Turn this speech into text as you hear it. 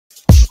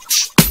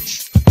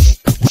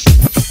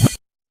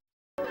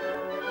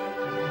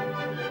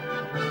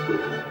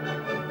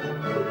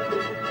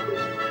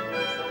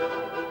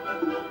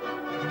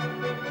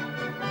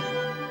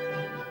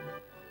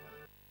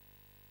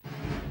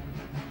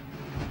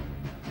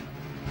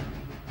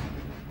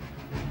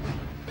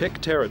Pick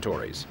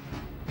territories.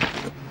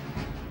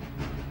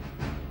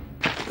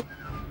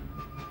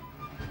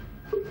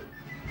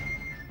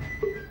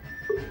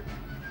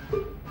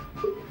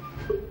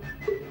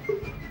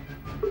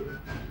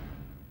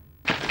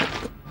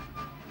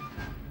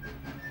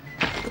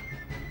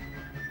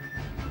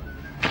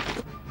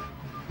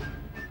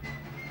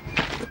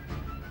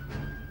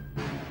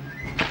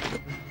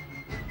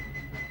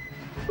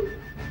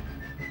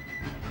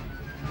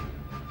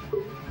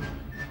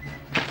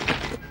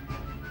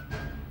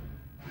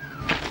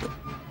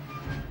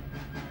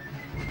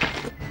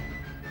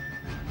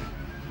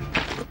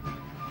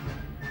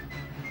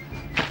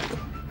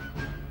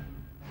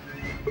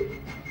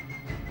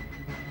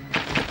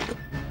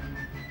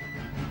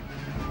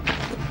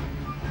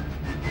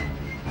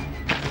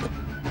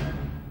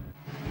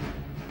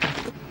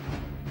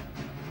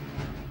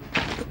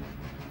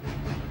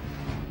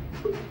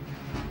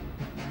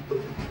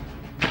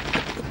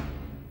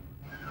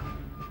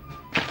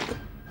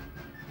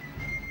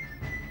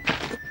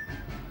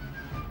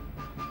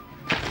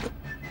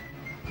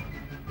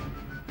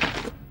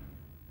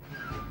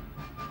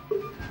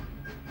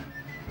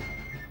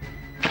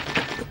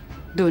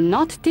 Do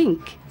not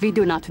think we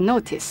do not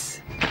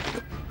notice.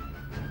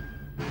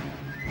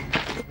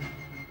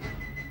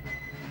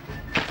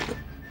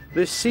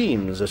 This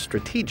seems a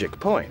strategic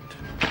point.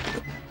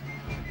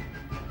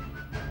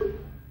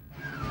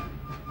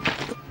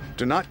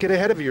 Do not get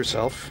ahead of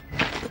yourself.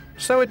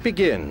 So it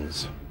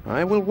begins.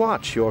 I will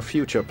watch your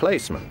future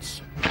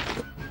placements.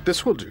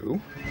 This will do.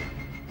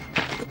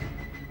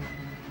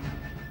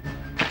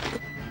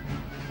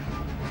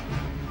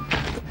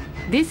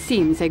 This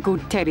seems a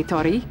good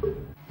territory.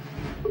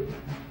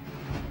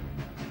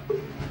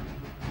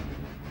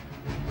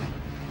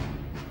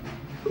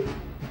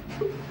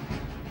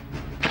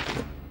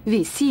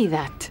 We see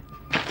that.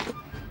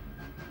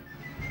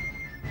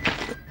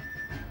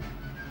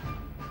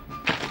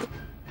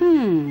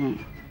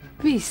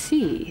 We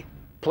see.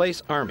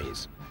 Place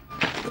armies.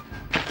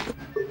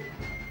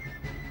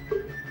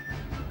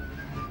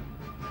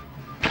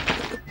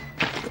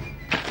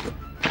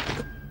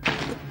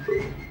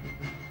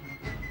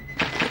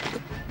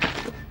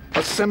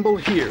 Assemble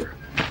here.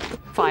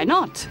 Why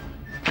not?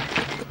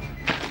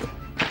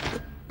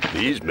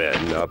 These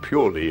men are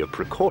purely a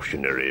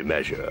precautionary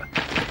measure.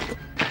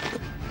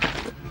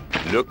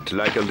 Looked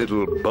like a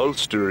little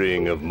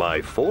bolstering of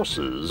my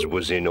forces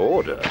was in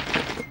order.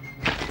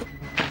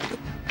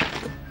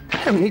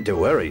 No need to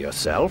worry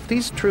yourself.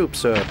 These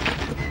troops are...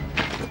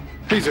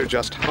 These are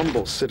just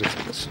humble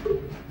citizens.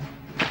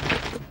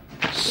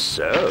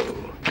 So,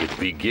 it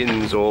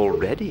begins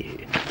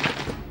already.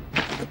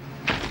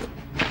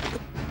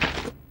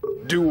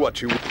 Do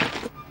what you...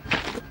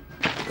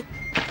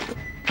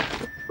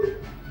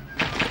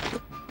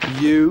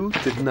 You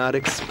did not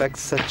expect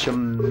such a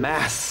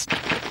mass.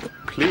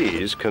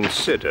 Please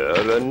consider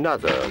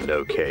another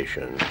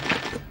location.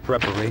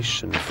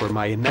 Preparation for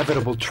my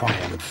inevitable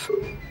triumph.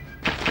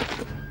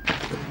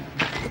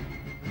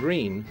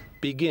 Green,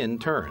 begin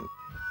turn.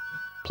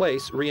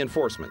 Place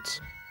reinforcements.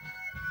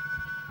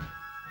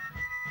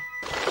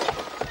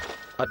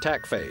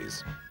 Attack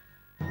phase.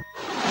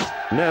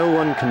 No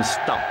one can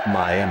stop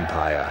my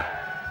empire.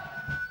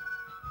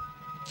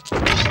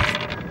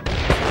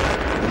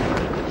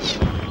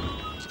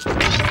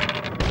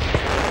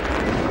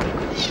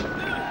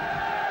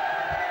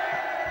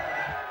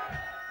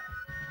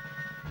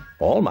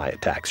 All my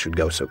attacks should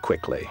go so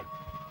quickly.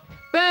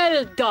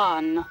 Well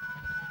done.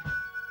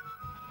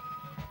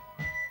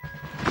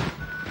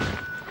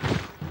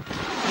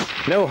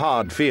 No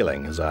hard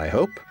feelings, I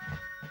hope.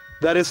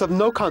 That is of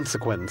no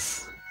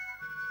consequence.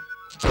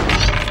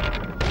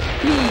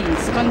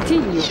 Please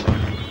continue.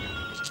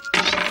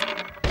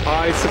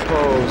 I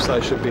suppose I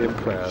should be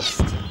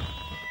impressed.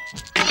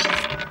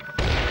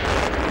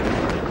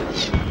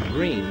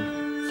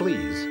 Green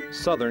flees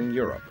Southern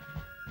Europe.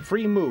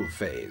 Free move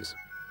phase.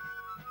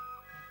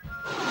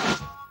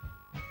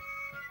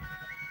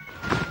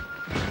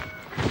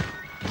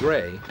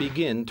 Gray,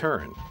 begin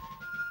turn.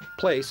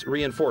 Place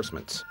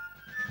reinforcements.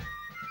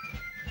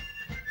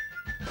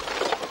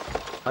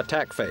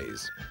 Attack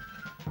phase.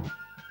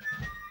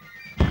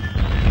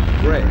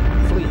 Gray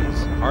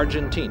flees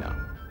Argentina.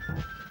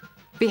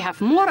 We have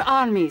more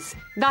armies,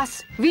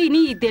 thus we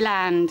need the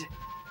land.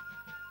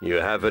 You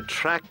have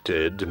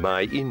attracted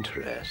my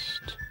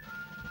interest.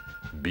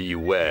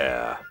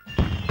 Beware.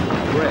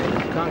 Gray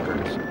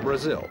conquers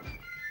Brazil.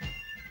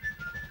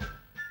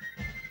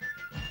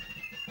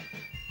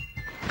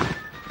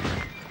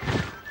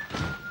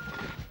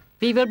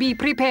 We will be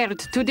prepared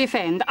to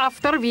defend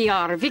after we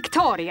are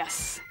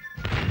victorious.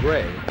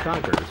 Gray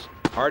conquers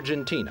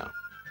Argentina.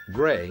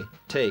 Gray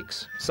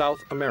takes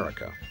South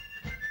America.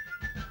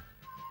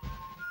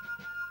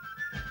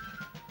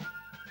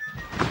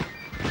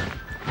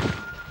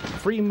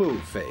 Free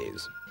move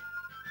phase.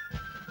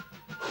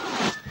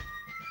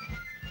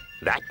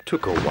 That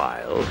took a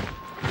while.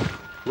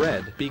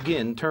 Red,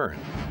 begin turn.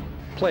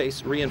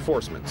 Place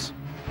reinforcements.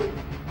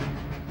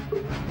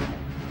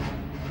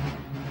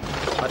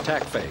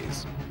 Attack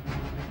phase.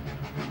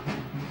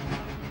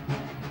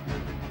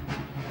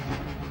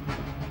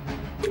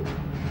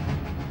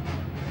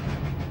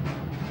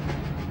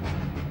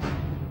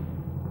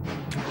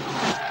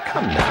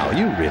 Come now,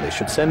 you really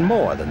should send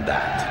more than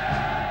that.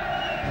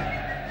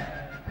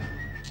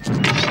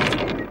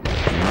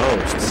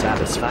 Most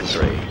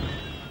satisfactory.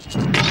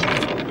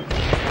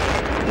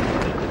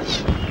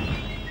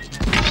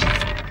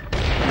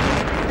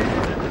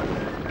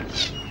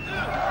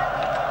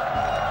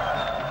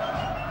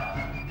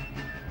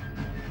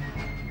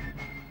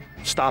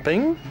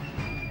 Stopping?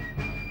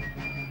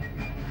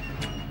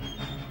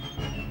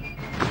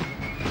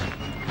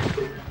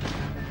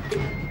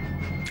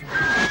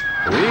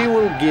 We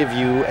will give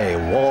you a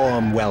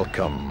warm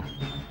welcome.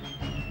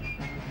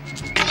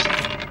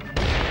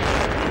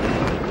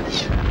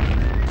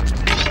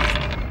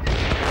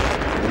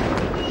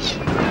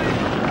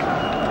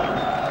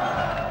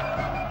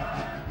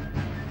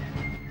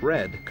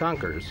 Red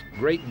conquers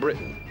Great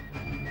Britain.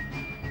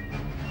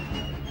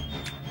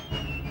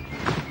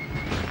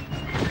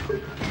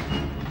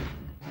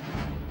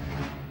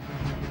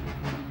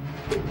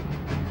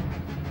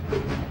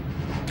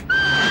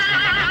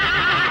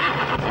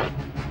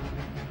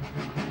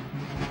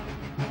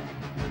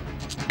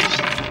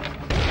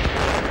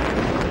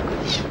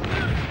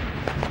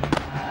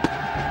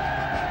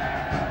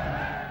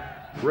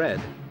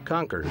 Red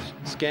conquers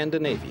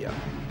Scandinavia.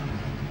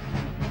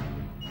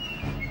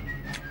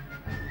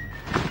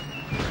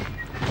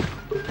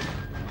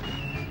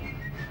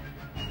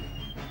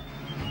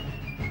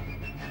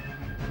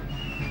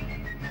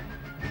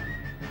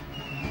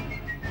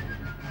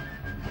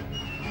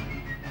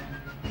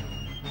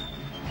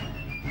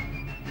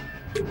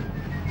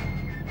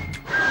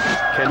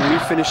 Can we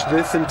finish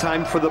this in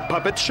time for the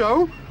puppet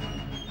show?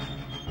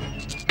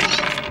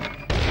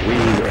 We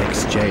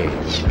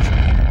exchange.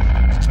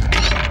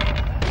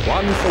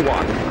 1 for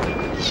 1.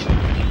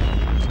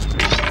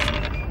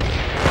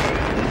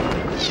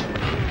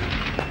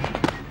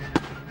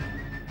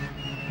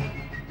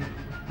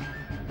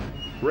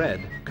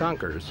 Red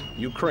conquers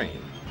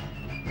Ukraine.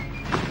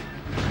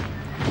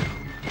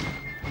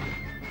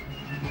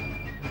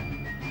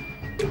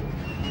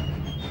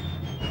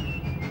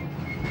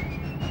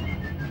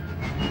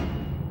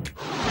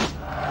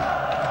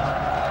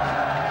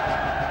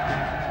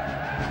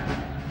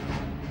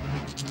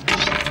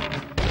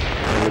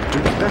 I will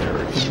do better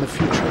in the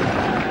future.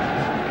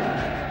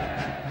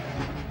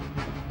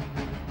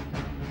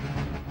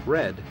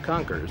 Red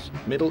conquers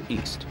Middle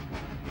East.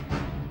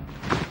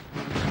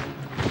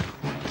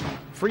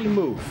 Free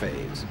move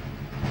phase.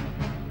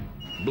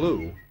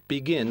 Blue,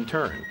 begin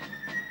turn.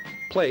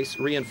 Place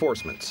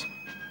reinforcements.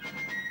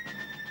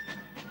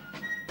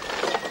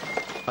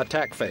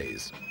 Attack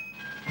phase.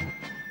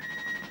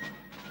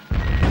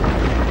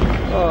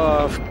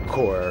 Of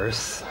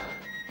course.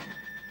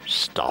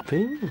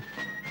 Stopping?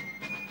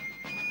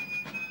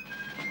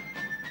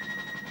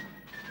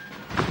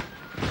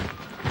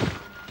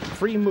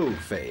 Free move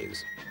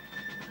phase.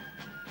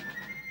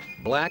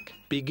 Black,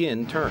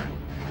 begin turn.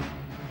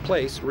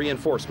 Place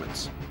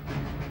reinforcements.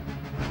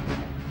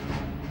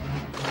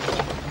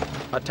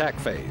 Attack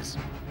phase.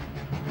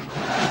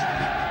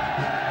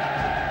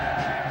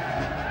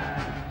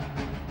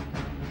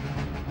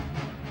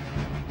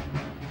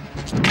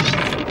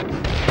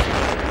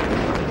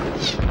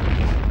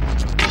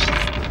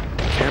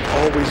 Can't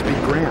always be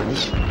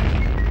grand.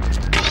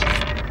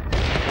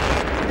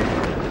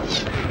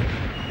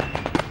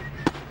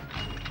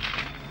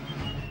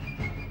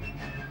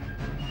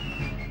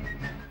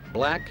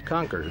 Black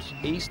conquers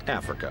East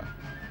Africa.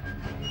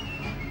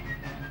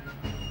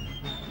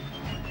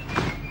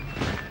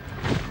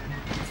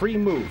 Free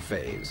move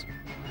phase.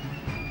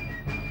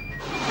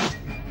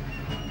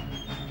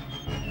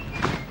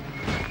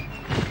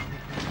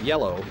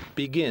 Yellow,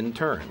 begin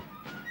turn.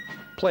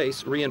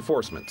 Place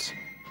reinforcements.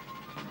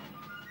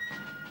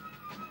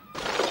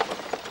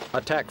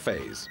 Attack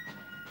phase.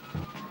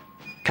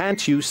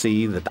 Can't you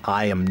see that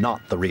I am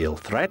not the real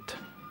threat?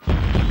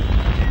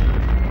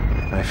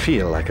 I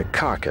feel like a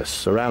carcass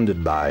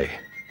surrounded by,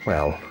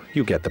 well,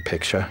 you get the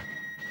picture.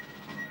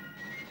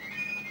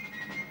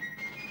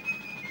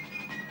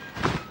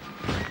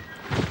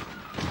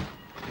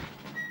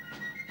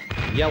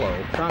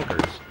 Yellow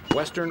conquers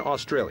Western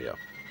Australia.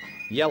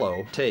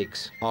 Yellow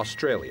takes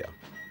Australia.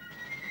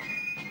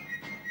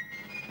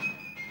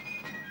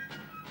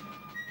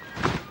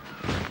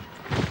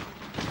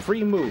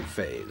 Free move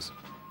phase.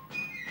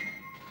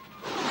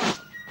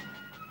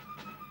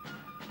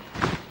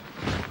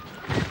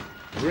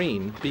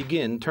 Green,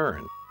 begin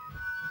turn.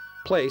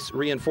 Place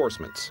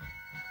reinforcements.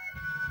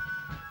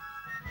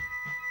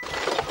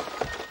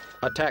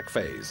 Attack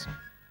phase.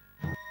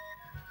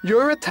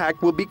 Your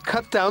attack will be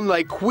cut down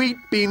like wheat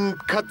being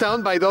cut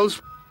down by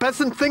those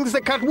peasant things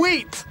that cut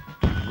wheat!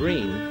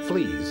 Green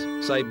flees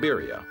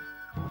Siberia.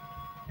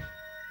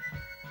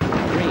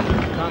 Green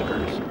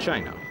conquers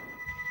China.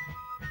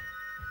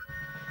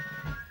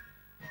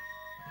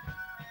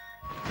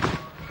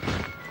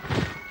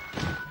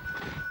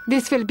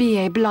 This will be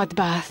a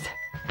bloodbath.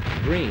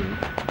 Green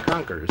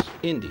conquers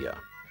India.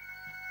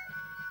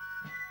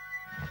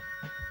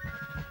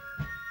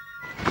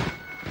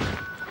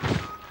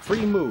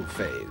 Free move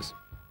phase.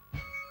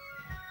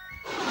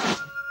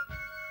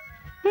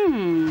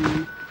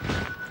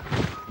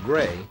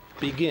 Gray,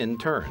 begin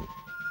turn.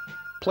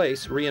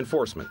 Place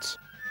reinforcements.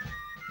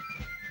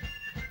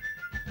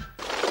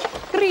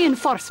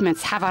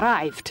 Reinforcements have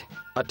arrived.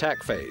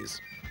 Attack phase.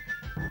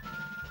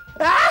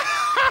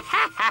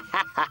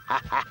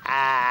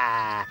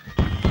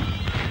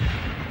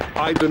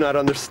 I do not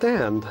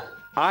understand.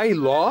 I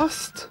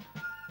lost?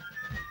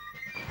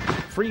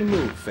 Free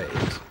move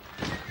phase.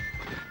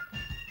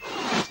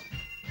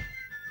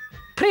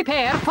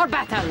 Prepare for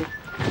battle.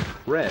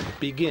 Red,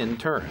 begin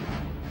turn.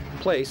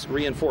 Place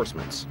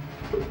reinforcements.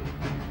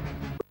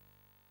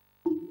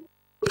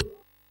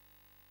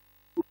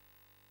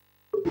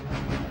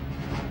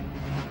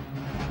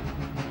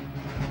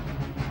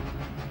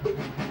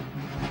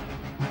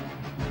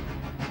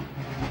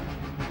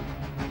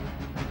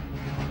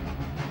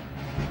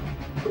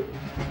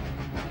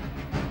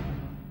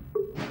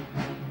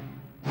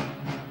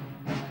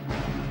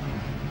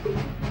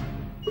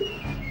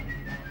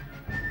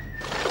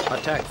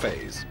 Attack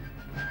phase.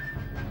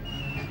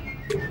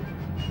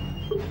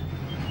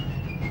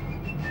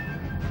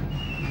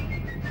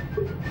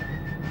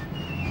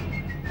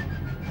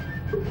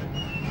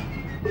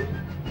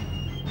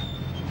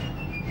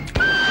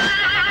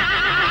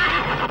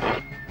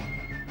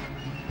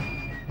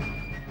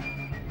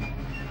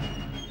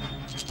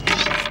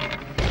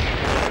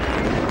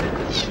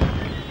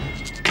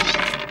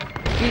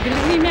 We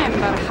will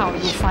remember how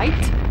you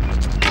fight.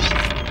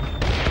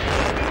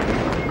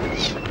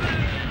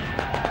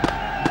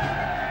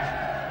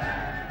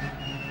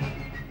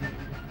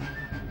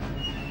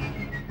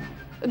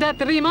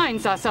 That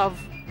reminds us of,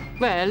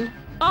 well,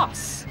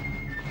 us.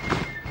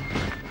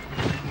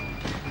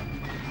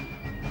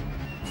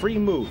 Free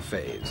move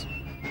phase.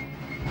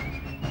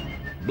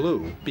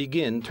 Blue,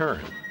 begin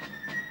turn.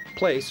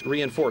 Place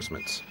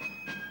reinforcements.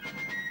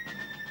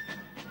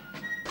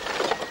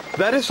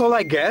 That is all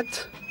I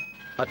get?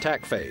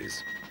 Attack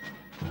phase.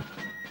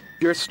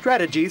 Your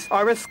strategies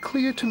are as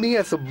clear to me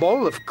as a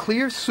bowl of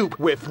clear soup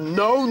with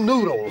no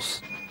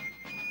noodles.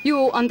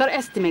 You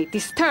underestimate the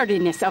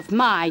sturdiness of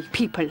my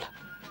people.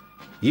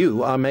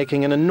 You are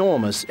making an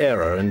enormous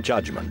error in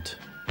judgment.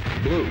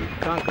 Blue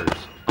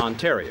conquers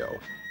Ontario.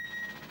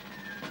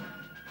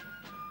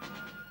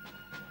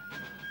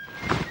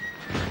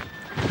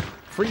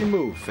 Free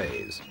move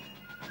phase.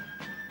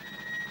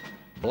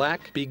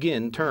 Black,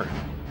 begin turn.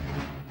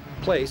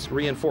 Place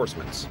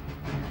reinforcements.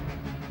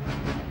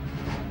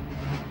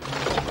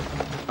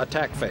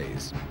 Attack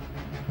phase.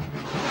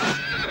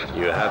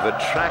 You have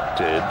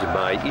attracted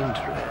my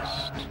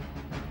interest.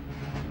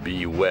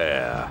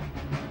 Beware.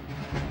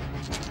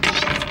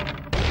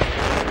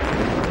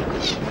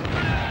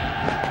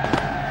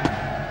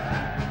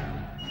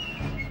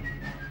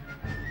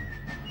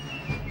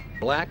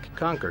 Black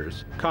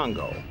conquers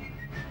Congo.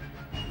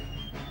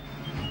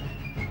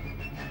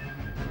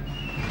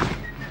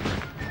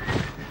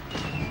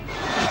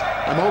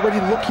 I'm already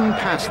looking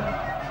past them.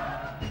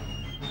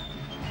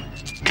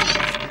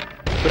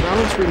 The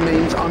balance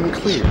remains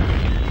unclear.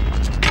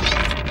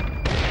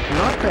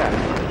 Not bad.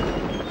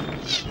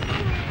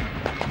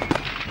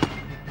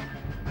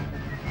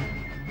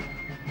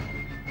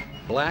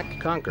 Black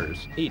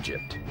conquers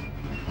Egypt.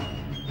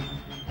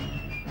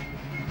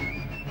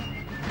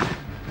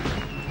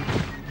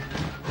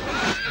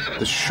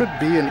 This should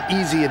be an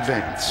easy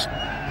advance.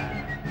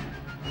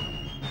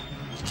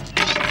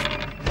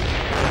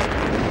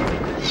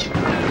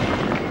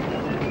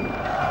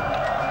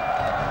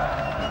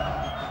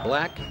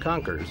 Black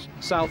conquers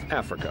South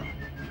Africa.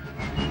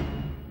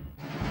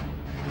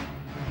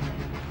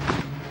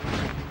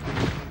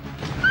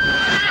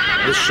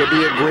 This should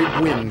be a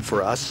great win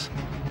for us.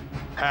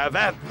 Have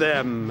at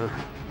them.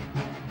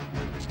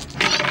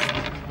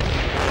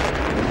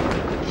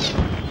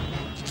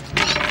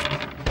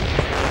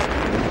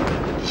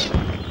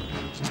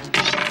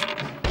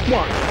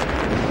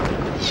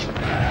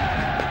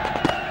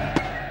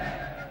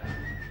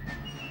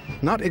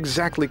 Not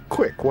exactly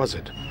quick, was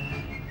it?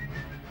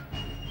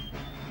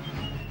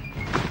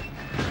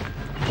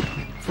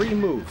 Free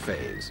move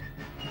phase.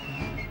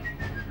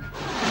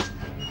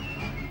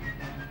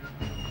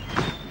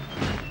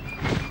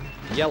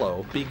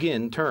 Yellow,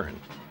 begin turn.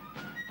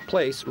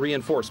 Place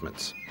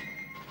reinforcements.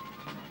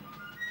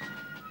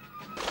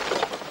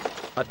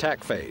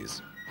 Attack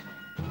phase.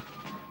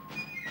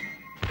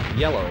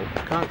 Yellow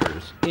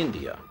conquers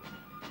India.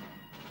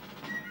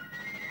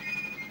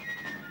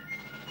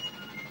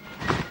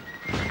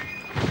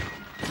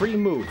 Free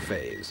move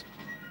phase.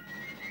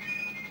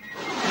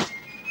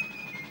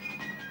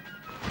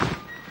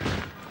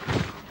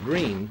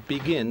 Green,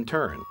 begin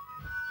turn.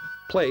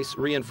 Place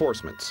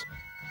reinforcements.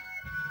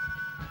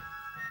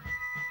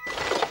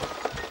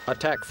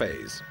 Attack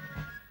phase.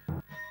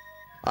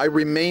 I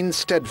remain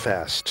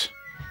steadfast.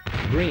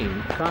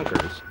 Green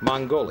conquers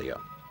Mongolia.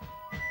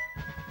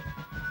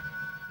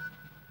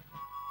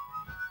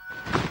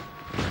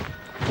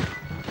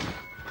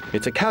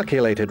 It's a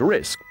calculated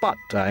risk, but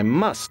I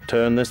must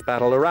turn this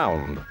battle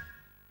around.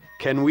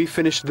 Can we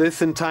finish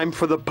this in time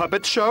for the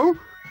puppet show?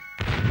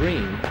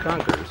 Green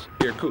conquers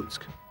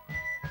Irkutsk.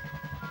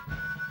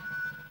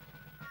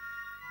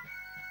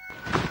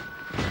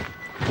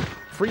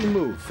 Free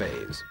move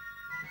phase.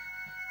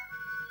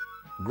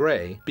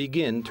 Gray,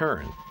 begin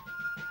turn.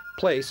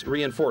 Place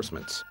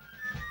reinforcements.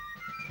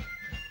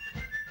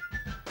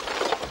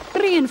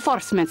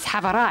 Reinforcements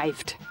have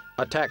arrived.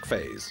 Attack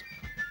phase.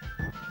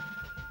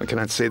 I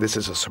cannot say this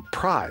is a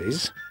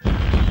surprise.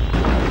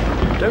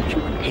 Don't you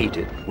hate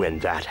it when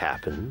that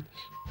happens?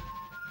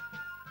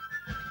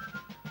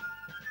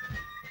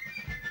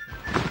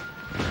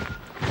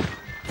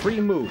 Free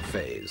move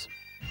phase.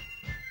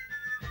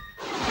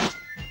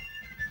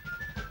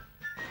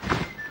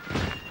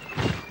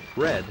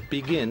 Red,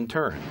 begin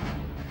turn.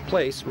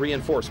 Place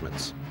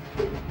reinforcements.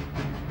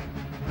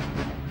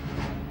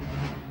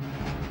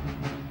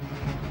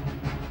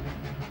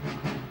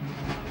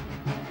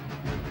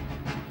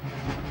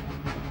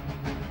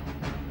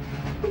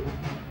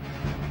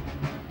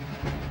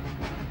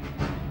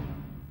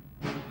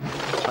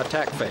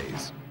 Attack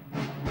phase.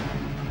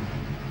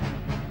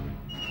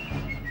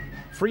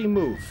 Free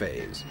move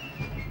phase.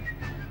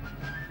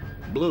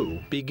 Blue,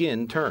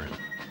 begin turn.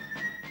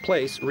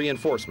 Place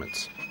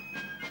reinforcements.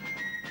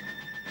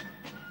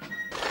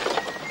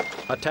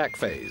 Attack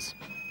phase.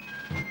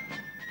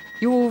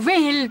 You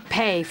will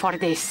pay for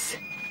this.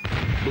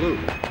 Blue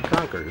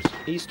conquers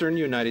eastern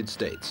United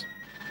States.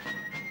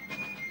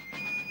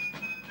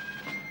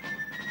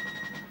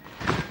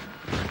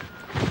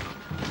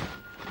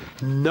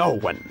 No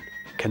one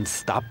can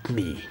stop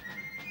me.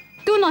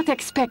 Do not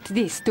expect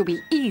this to be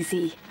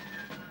easy.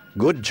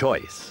 Good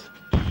choice.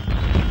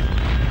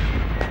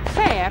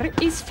 Fair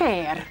is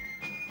fair.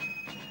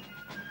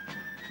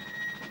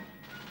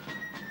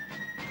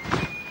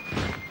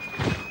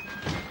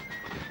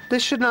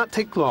 This should not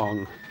take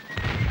long.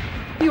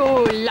 You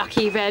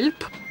lucky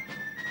whelp.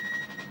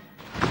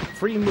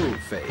 Free move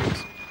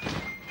phase.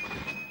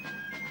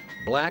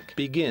 Black,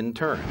 begin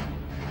turn.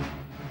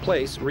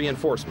 Place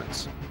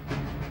reinforcements.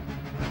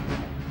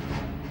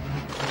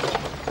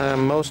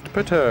 I'm most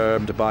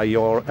perturbed by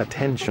your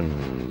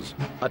attentions.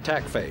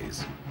 Attack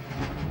phase.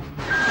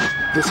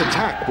 This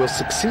attack will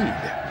succeed.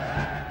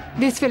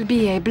 This will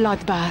be a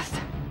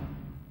bloodbath.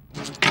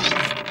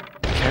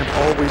 Can't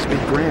always be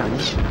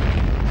grand.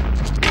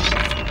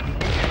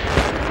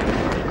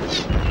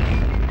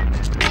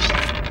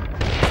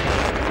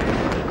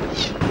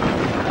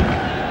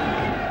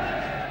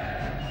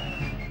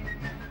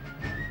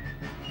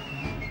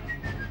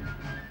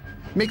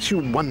 Makes you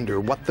wonder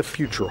what the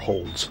future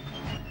holds.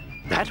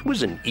 That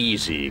was an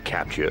easy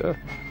capture.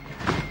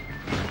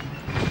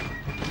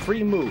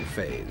 Free move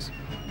phase.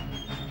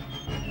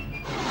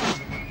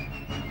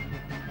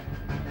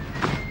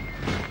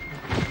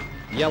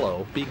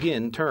 Yellow,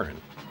 begin turn.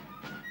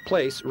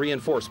 Place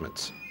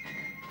reinforcements.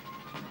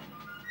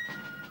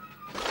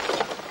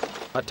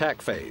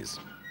 Attack phase.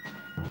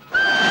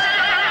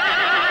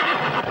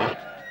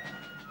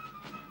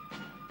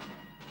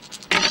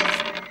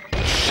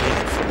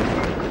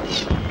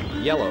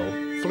 Yellow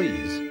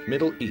flees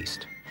Middle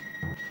East.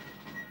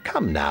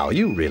 Come now,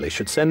 you really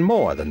should send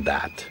more than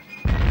that.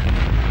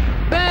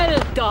 Well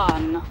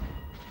done.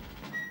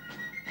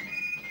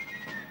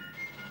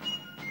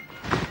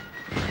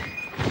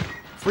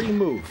 Free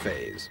move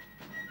phase.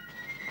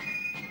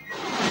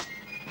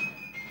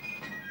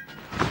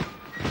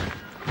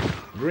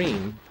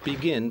 Green,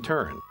 begin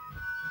turn.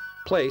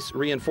 Place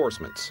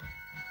reinforcements.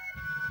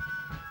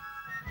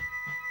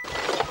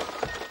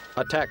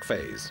 Attack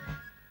phase.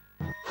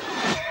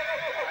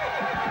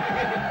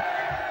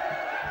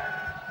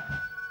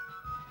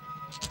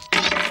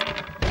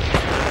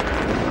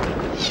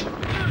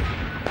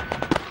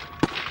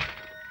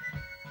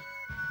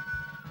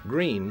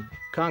 Green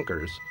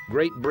conquers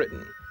Great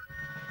Britain.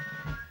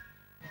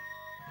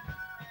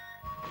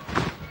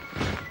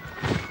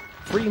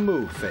 Free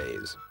move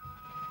phase.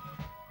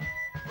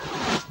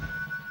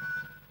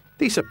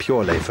 These are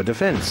purely for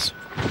defense.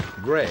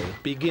 Gray,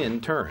 begin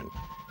turn.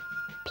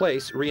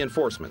 Place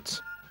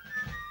reinforcements.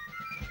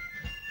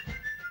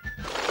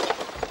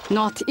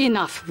 Not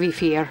enough, we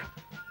fear.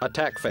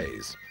 Attack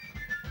phase.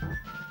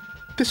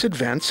 This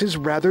advance is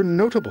rather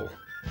notable.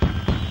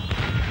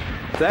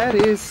 That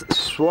is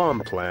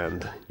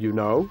swampland, you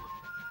know.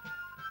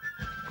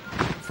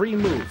 Free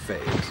move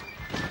phase.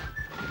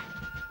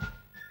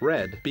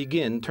 Red,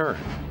 begin turn.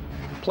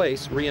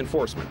 Place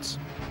reinforcements.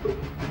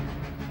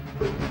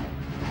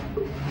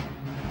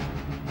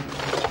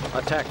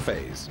 Attack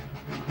phase.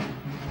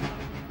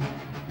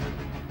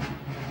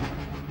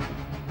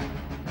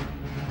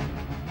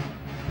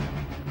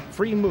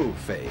 Free move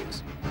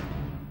phase.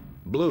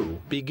 Blue,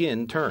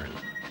 begin turn.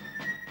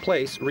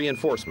 Place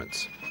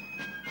reinforcements.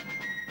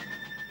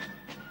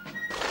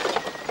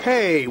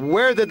 Hey,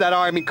 where did that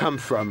army come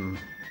from?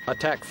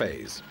 Attack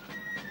phase.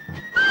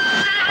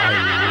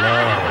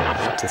 I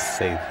love to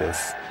say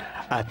this.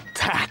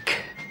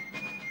 Attack.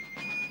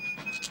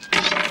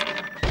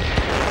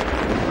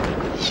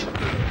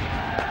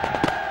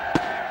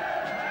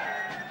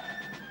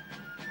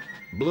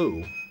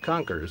 Blue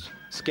conquers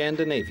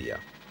Scandinavia.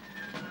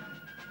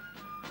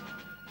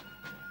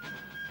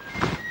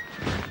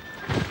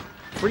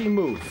 Free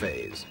move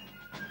phase.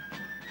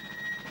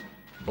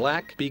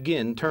 Black,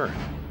 begin turn.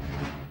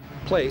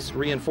 Place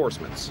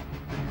reinforcements.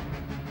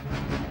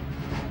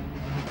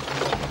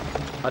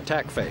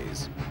 Attack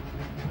phase.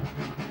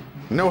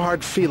 No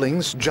hard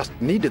feelings, just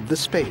needed the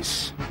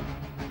space.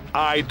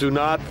 I do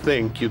not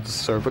think you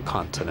deserve a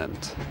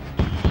continent.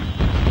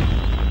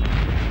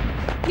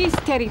 His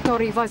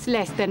territory was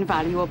less than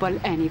valuable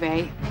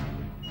anyway.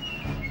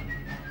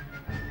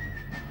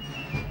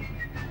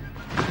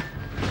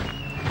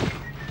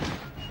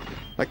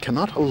 I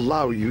cannot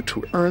allow you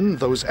to earn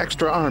those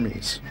extra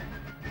armies.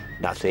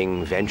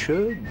 Nothing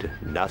ventured,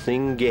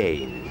 nothing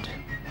gained.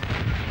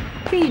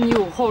 We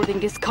knew holding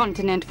this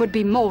continent would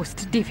be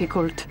most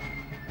difficult.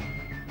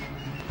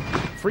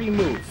 Free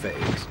move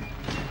phase.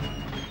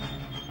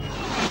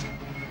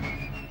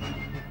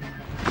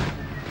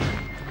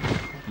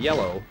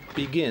 Yellow,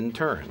 begin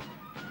turn.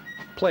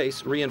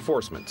 Place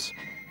reinforcements.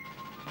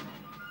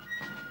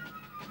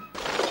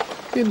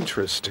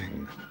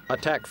 Interesting.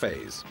 Attack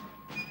phase.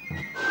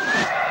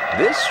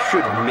 This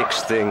should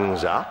mix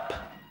things up.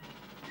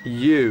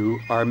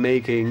 You are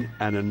making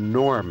an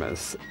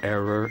enormous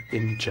error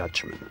in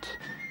judgment.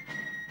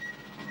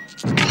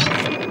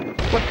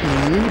 What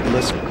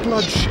needless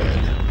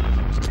bloodshed.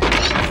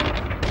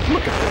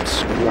 Look at them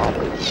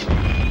squabble.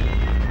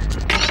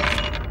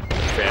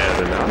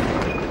 Fair enough.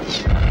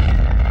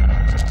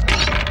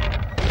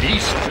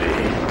 Beastly.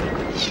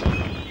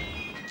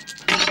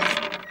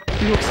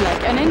 Looks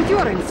like an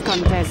endurance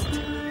contest.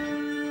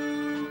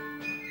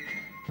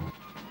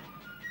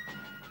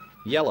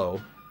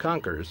 Yellow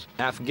conquers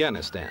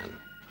Afghanistan.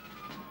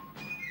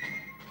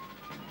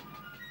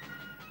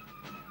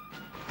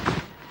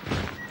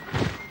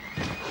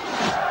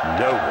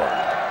 No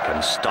one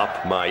can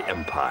stop my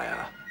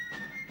empire.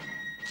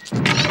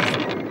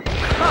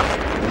 Ha!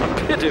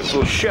 A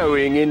pitiful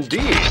showing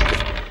indeed.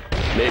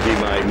 Maybe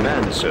my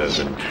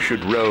manservant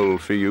should roll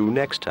for you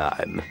next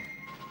time.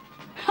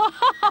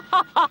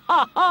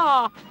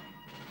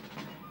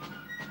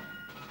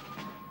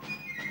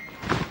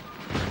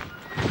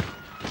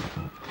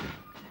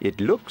 It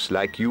looks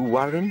like you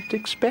weren't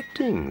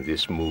expecting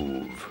this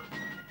move.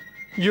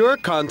 Your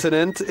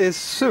continent is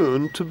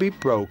soon to be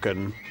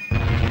broken.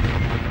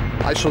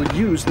 I shall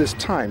use this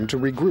time to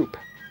regroup.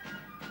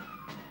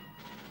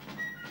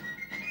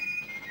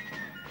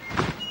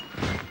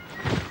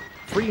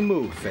 Free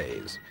move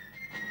phase.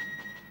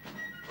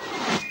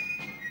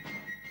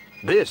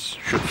 This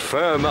should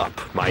firm up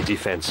my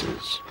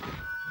defenses.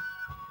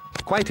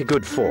 Quite a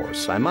good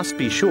force. I must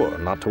be sure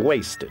not to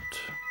waste it.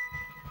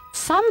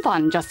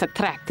 Someone just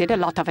attracted a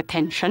lot of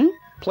attention.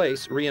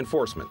 Place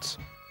reinforcements.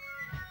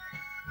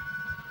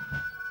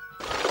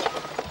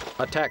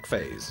 Attack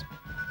phase.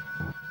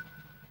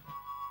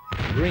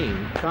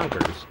 Green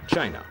conquers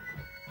China.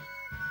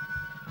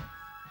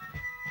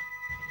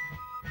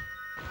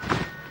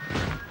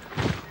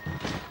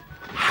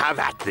 Have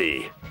at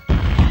thee.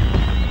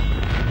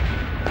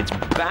 It's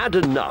bad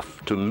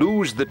enough to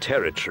lose the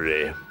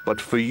territory, but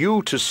for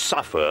you to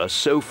suffer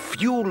so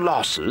few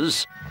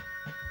losses...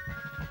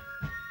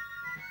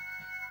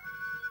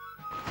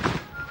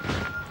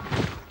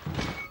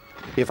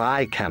 If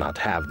I cannot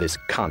have this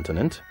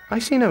continent, I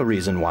see no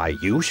reason why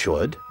you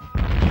should.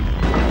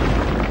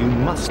 You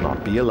must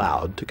not be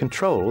allowed to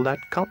control that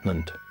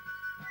continent.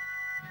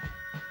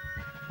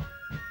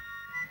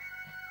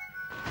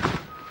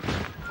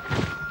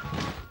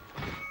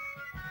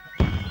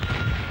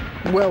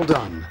 Well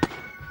done.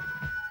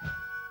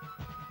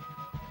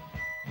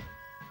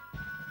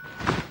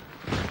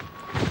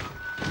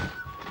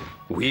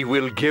 We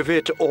will give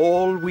it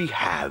all we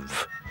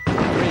have.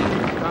 Green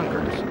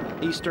conquers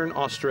Eastern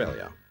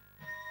Australia.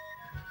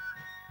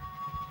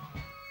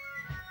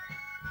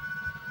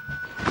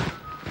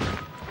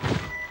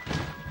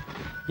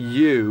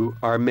 You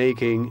are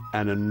making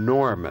an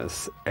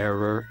enormous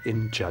error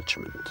in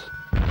judgment.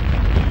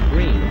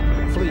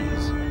 Green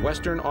flees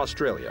Western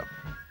Australia.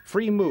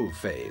 Free move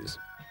phase.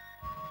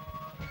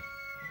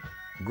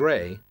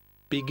 Gray,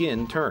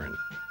 begin turn.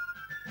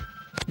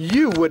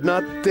 You would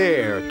not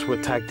dare to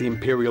attack the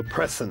Imperial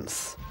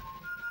presence.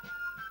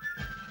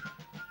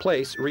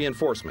 Place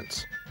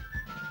reinforcements.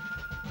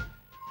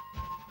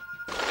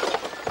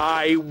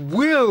 I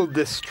will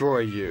destroy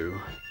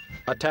you.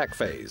 Attack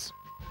phase.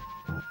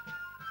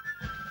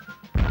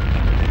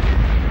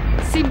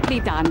 Simply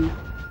done.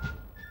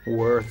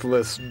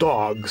 Worthless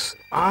dogs.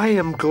 I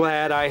am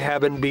glad I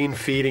haven't been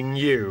feeding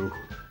you.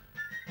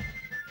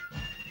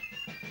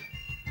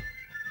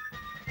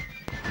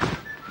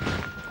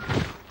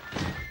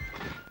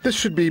 This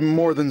should be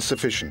more than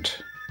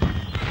sufficient.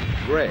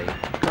 Gray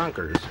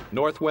conquers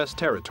Northwest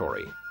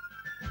Territory.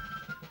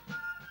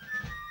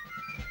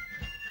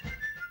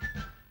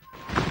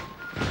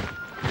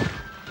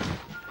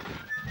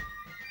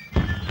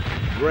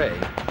 Gray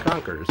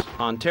conquers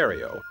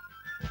Ontario.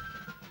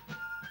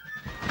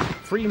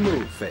 Free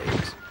move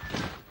phase.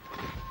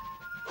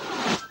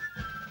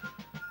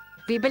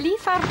 We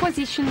believe our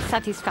position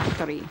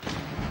satisfactory.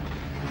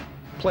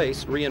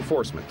 Place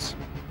reinforcements.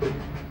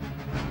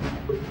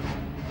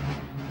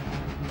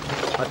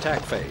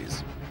 Attack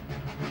phase.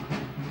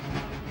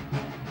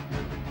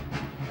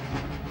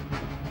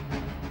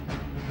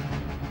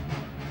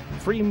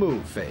 Free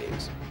move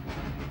phase.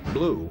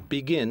 Blue,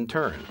 begin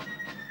turn.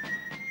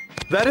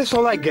 That is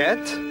all I get?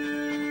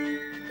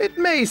 It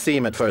may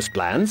seem at first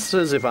glance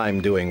as if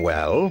I'm doing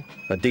well.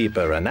 A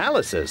deeper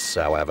analysis,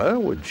 however,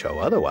 would show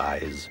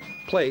otherwise.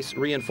 Place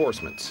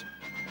reinforcements.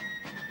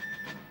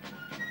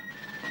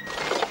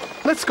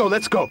 Let's go,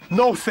 let's go.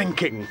 No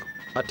thinking.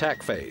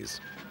 Attack phase.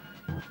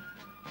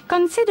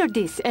 Consider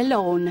this a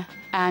loan,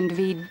 and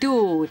we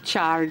do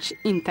charge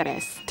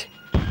interest.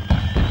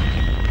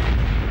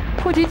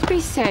 Could it be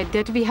said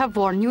that we have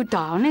worn you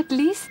down at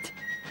least?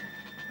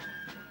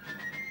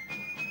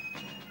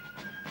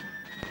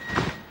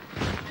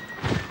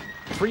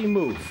 Free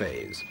move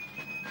phase.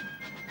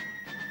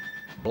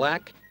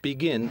 Black,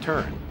 begin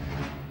turn.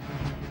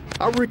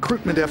 Our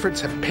recruitment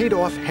efforts have paid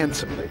off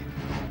handsomely.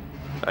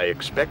 I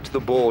expect the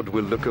board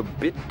will look a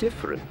bit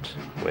different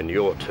when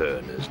your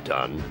turn is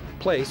done.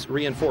 Place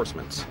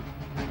reinforcements.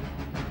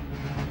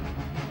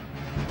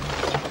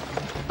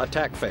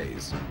 Attack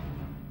phase.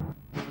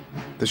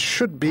 This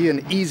should be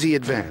an easy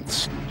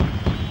advance.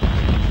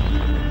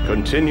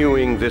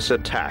 Continuing this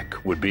attack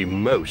would be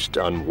most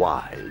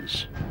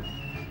unwise.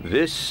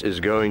 This is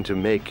going to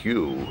make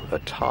you a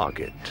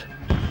target.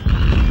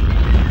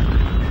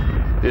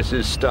 This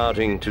is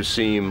starting to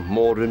seem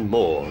more and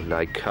more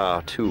like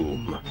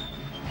Khartoum.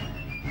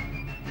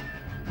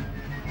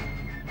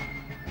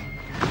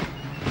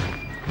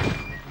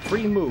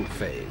 Free move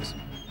phase.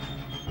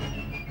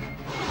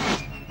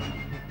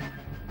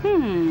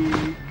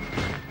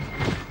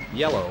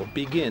 Yellow,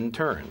 begin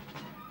turn.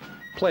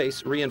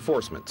 Place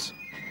reinforcements.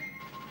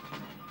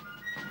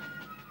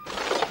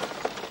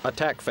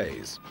 Attack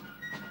phase.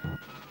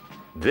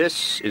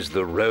 This is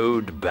the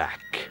road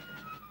back.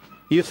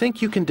 You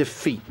think you can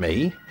defeat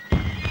me?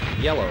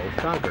 Yellow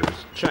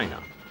conquers China.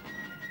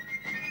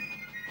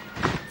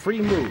 Free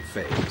move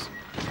phase.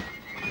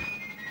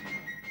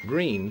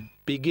 Green,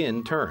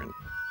 begin turn.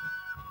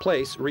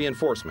 Place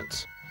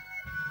reinforcements.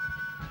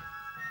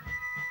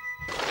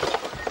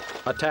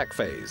 Attack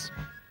phase.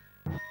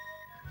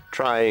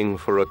 Trying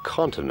for a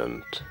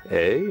continent,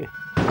 eh?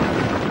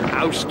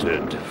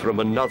 Ousted from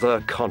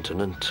another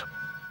continent.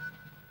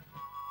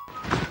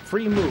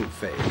 Free move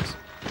phase.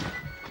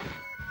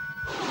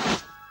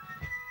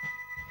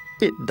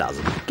 It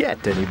doesn't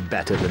get any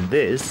better than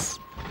this.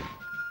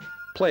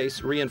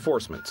 Place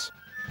reinforcements.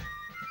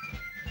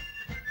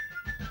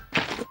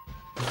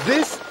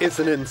 This is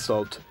an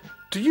insult.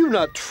 Do you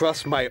not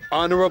trust my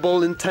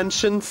honorable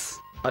intentions?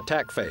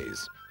 Attack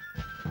phase.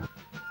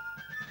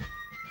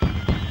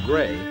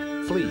 Gray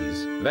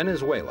flees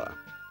Venezuela.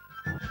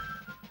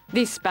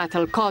 This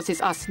battle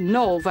causes us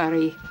no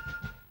worry.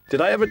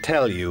 Did I ever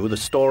tell you the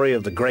story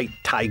of the great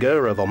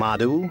tiger of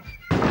Omadu?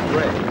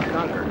 Gray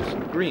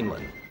conquers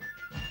Greenland.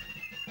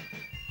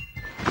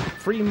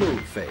 Free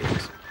move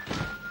phase.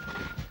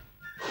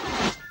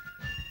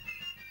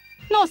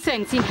 No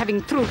sense in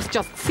having troops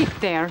just sit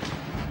there.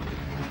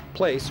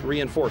 Place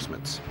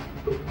reinforcements.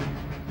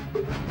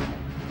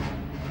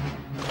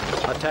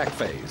 Attack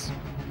phase.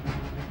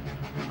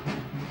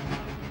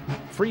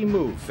 Free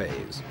move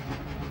phase.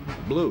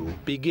 Blue,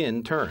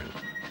 begin turn.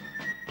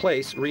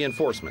 Place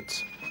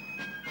reinforcements.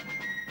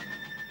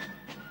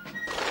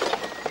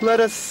 Let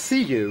us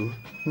see you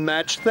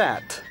match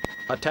that.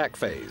 Attack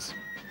phase.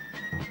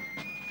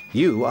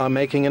 You are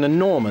making an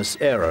enormous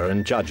error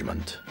in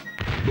judgment.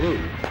 Blue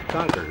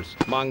conquers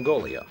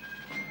Mongolia.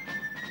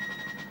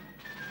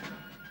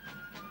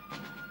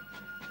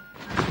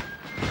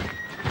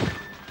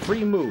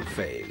 Free move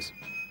phase.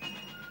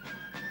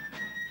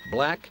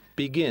 Black,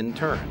 begin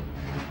turn.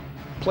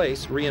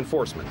 Place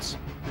reinforcements.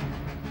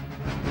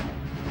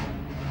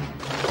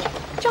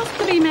 Just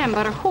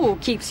remember who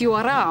keeps you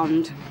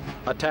around.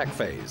 Attack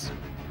phase.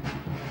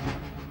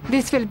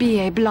 This will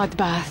be a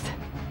bloodbath.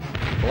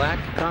 Black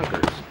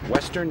conquers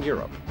Western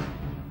Europe.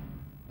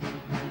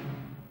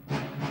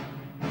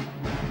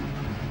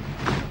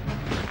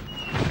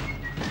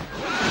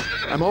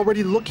 I'm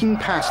already looking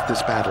past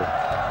this battle.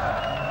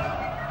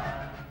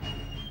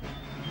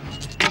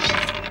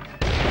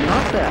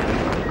 Not bad.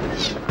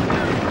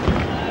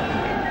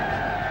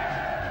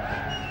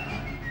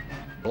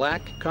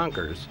 Black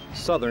conquers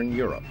Southern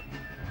Europe.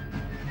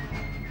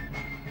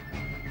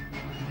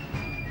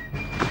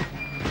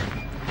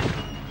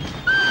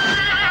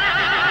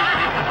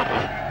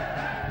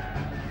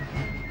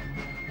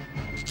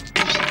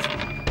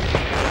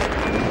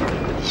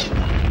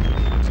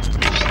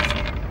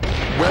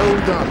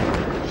 Well done.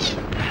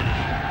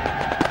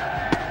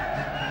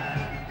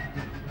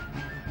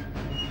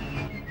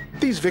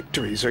 These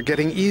victories are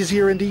getting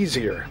easier and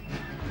easier.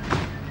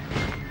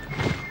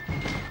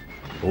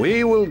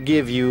 We will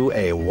give you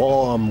a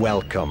warm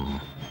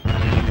welcome.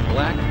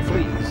 Black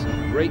flees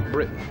Great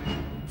Britain.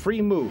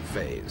 Free move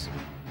phase.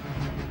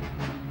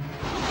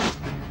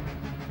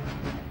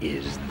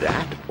 Is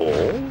that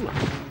all?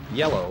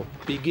 Yellow,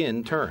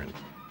 begin turn.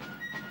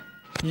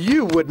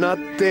 You would not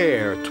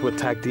dare to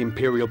attack the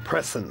Imperial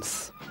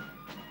presence.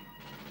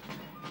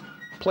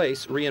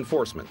 Place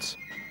reinforcements.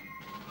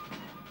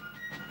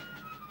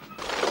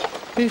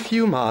 If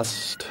you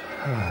must.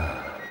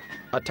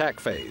 Attack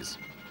phase.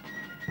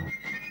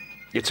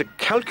 It's a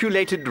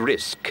calculated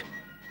risk,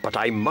 but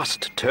I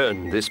must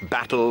turn this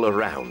battle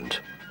around.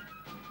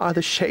 Are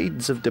the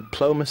shades of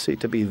diplomacy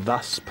to be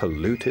thus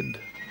polluted?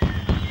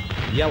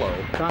 Yellow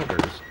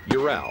conquers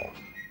Ural.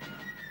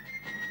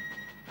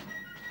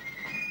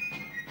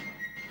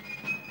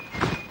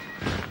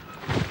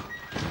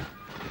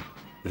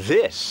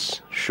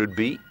 This should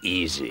be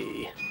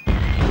easy.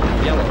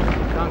 Yellow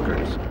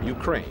conquers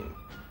Ukraine.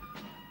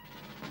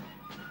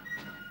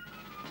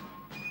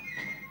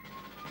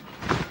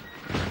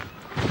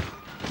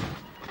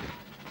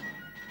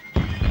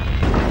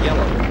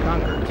 Yellow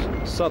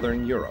conquers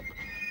Southern Europe.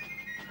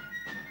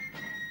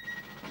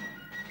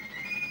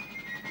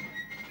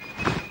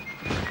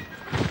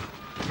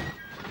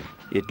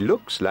 It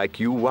looks like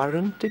you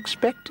weren't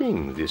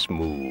expecting this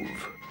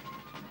move.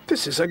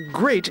 This is a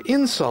great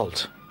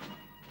insult.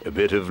 A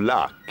bit of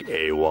luck,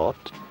 eh, what?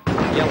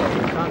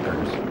 Yellow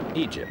conquers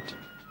Egypt.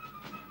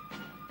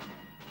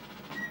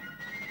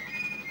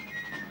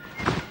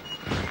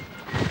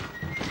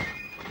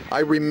 I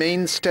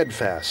remain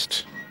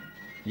steadfast.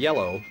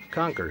 Yellow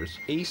conquers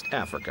East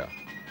Africa.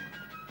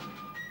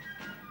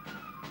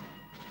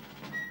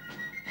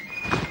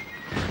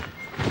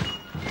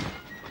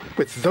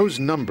 With those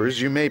numbers,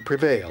 you may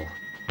prevail.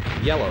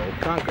 Yellow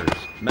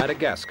conquers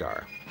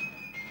Madagascar.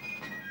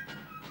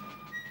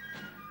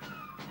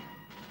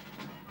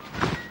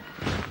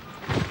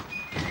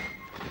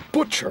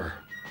 Butcher!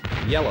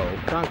 Yellow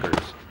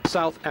conquers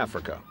South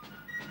Africa.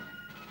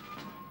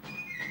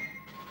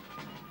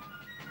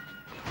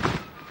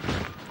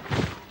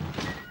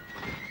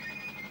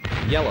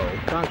 Yellow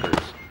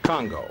conquers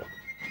Congo.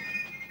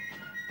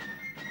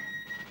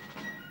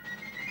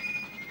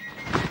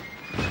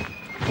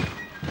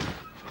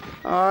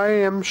 I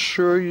am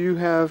sure you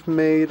have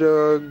made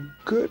a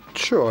good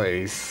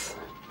choice.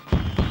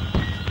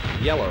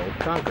 Yellow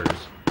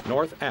conquers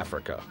North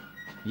Africa.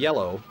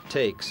 Yellow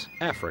takes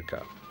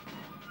Africa.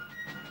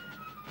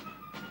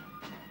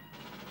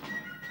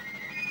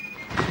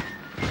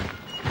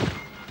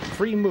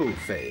 Free move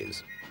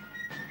phase.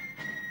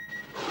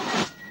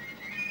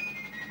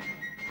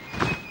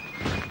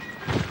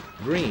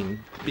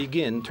 Green,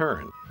 begin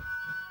turn.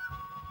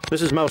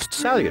 This is most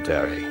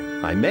salutary.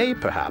 I may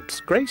perhaps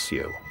grace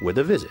you with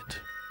a visit.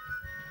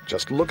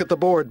 Just look at the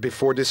board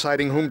before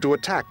deciding whom to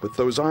attack with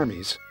those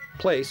armies.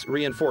 Place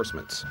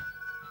reinforcements.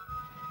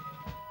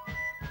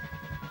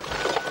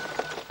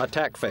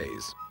 Attack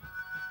phase.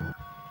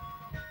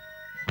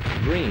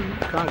 Green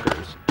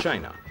conquers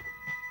China.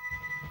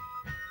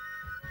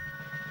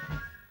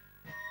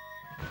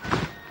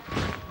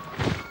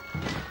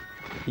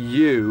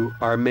 You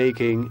are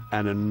making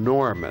an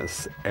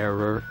enormous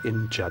error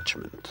in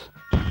judgment.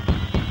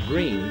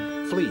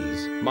 Green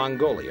flees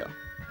Mongolia.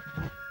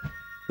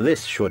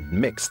 This should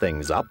mix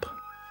things up.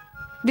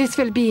 This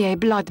will be a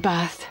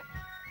bloodbath.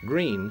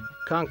 Green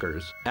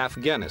conquers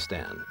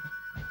Afghanistan.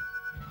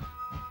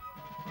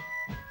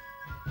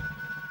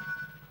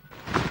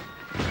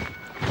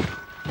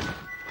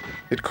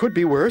 It could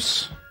be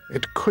worse.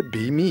 It could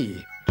be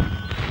me.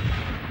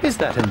 Is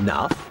that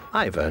enough?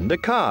 I've earned a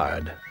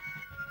card.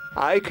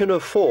 I can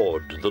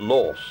afford the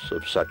loss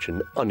of such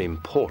an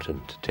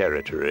unimportant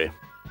territory.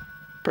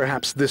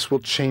 Perhaps this will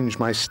change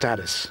my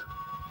status.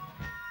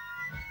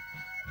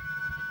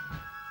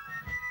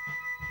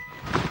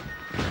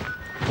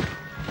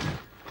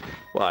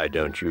 Why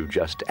don't you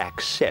just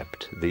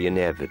accept the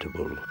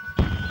inevitable?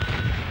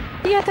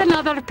 Yet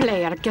another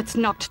player gets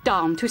knocked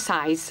down to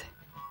size.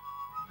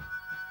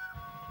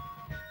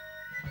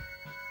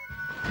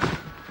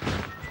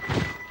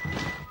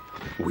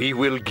 We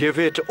will give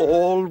it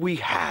all we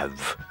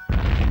have.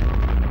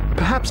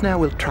 Perhaps now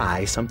we'll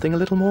try something a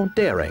little more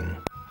daring.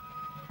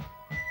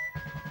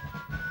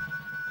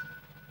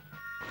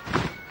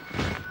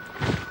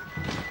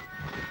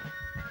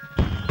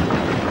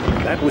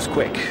 That was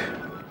quick.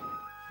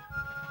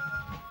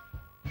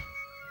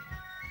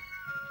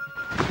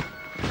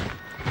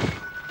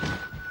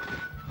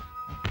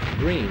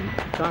 Green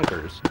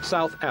conquers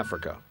South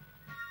Africa.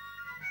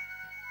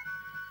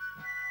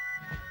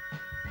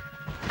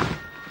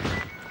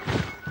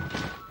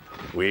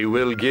 We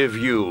will give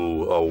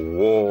you a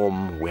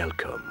warm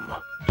welcome.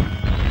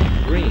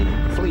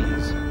 Green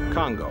flees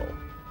Congo.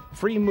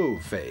 Free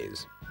move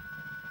phase.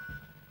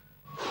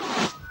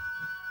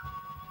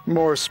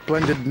 More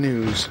splendid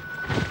news.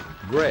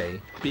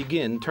 Gray,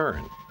 begin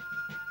turn.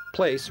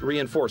 Place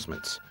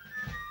reinforcements.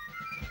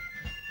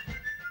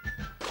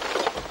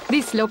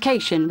 This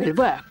location will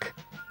work.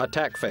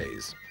 Attack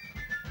phase.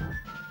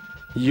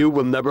 You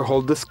will never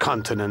hold this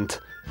continent.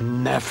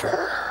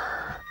 Never.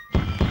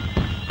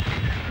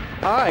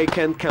 I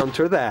can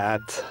counter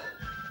that.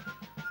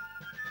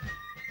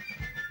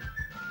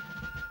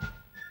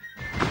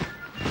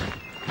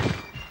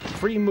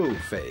 Free move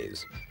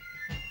phase.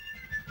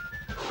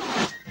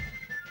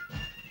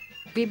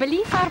 We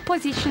believe our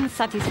position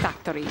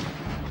satisfactory.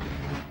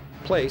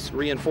 Place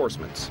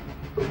reinforcements.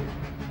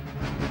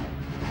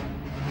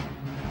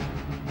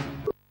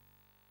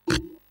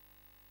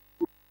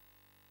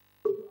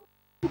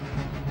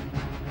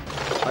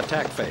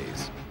 Attack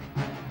phase.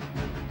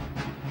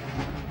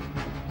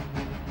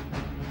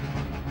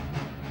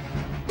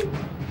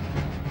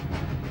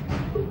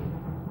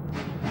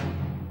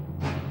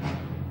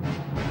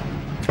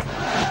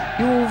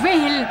 You will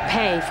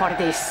pay for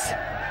this.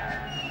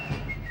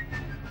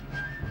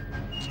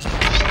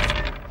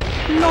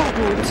 No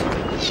good.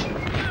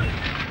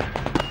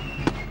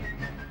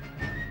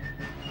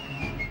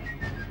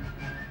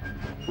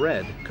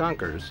 Red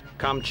conquers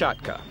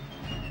Kamchatka.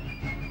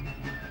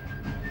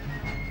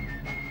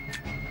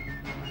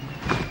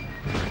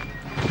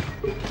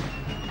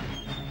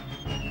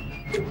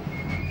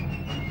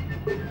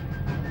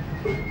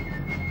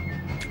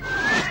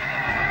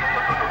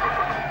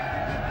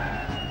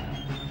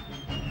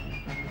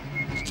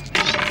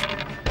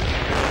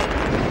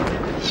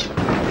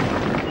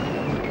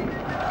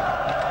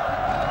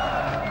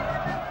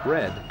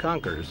 Red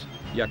conquers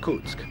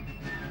Yakutsk.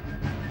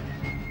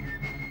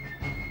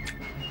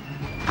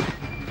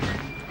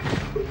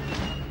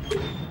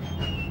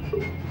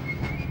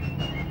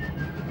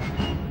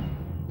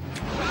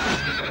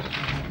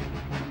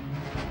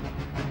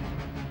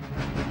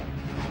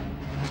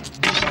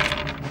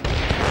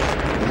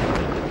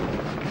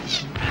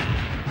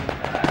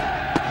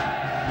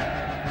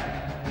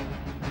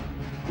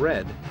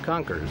 Red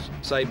conquers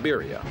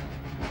Siberia.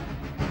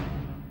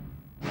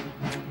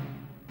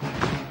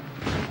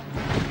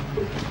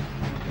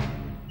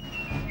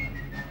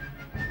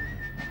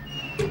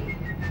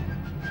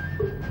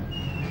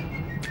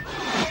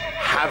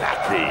 Have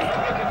at thee.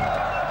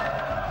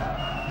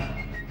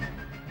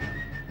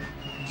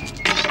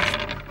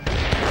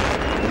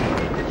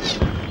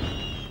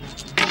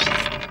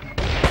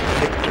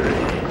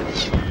 Victory.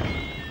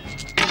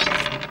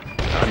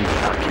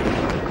 Unlucky.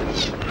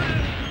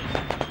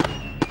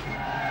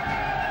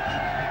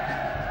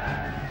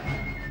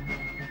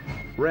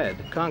 Red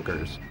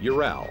conquers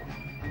Ural.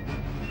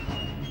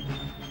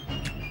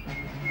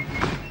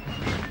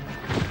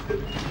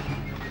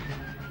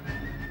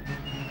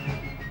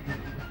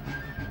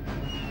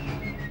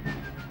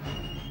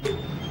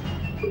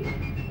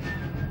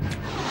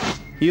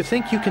 You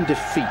think you can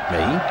defeat me?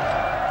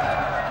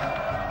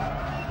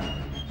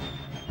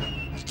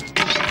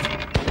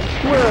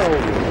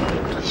 Well,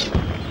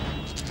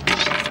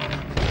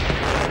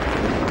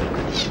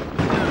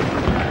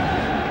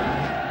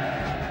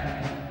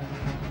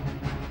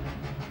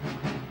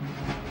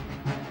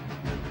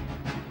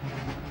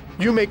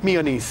 You make me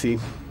uneasy.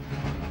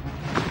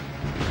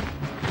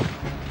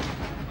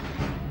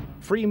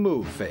 Free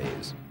move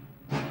phase.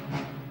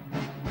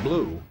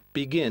 Blue,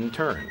 begin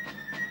turn.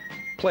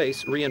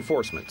 Place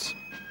reinforcements.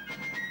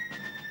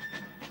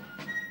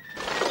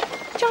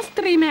 Just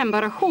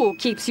remember who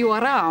keeps you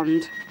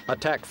around.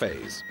 Attack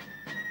phase.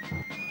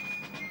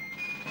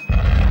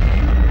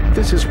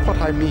 This is what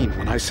I mean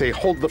when I say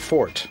hold the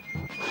fort.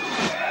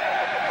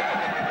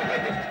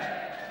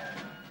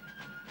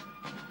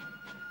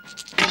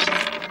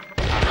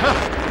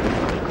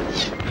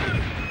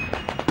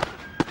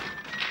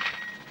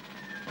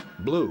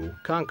 Blue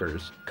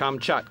conquers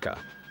Kamchatka.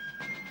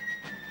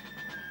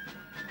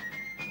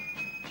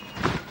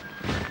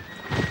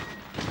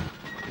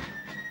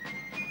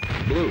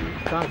 Blue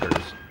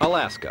conquers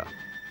Alaska.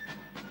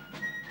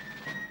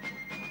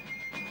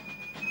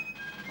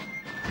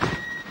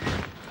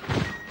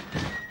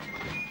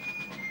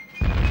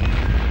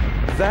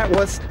 That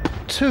was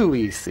too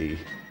easy.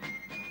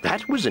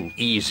 That was an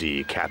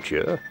easy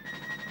capture.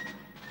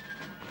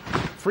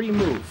 Free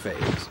move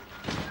phase.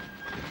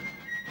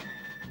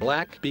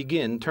 Black,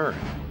 begin turn.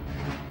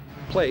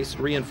 Place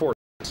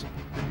reinforcements.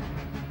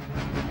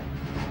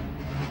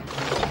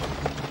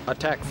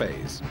 Attack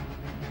phase.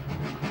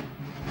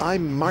 I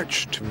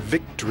marched to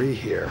victory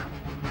here.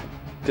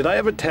 did I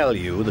ever tell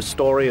you the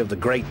story of the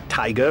great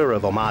tiger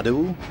of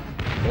Omadu?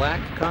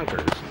 Black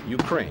conquers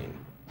Ukraine.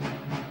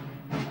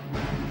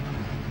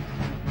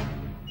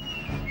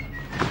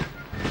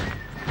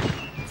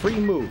 Free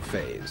move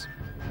phase.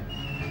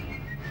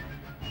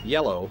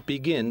 Yellow,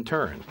 begin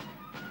turn.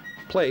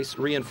 Place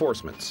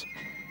reinforcements.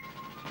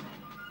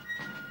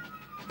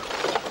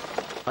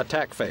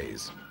 Attack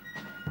phase.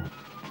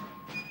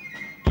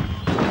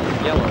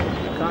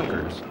 Yellow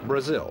conquers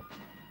Brazil.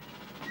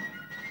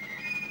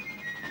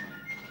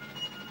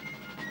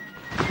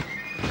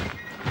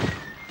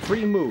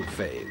 Free move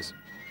phase.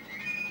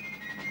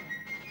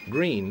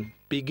 Green,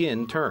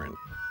 begin turn.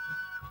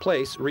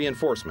 Place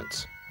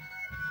reinforcements.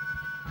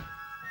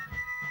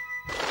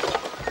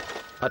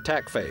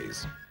 Attack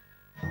phase.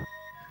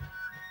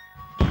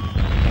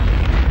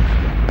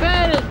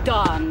 Well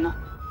done.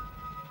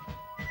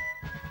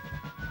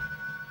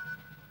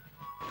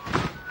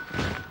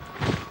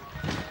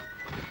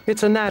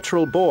 It's a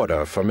natural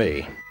border for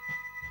me.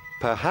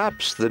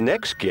 Perhaps the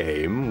next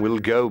game will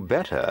go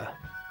better.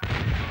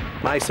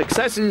 My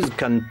successes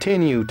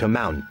continue to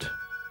mount.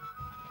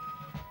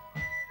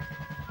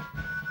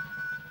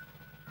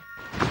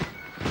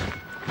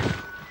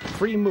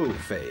 Free move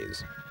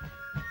phase.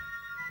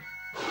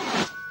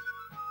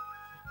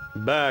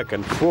 Back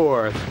and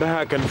forth,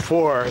 back and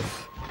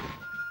forth.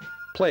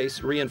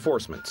 Place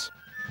reinforcements.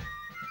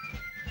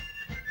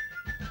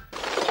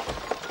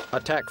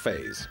 Attack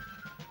phase.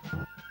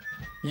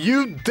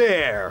 You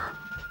dare!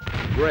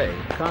 Gray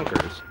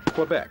conquers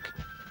Quebec.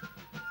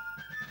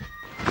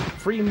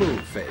 Free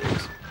move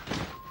phase.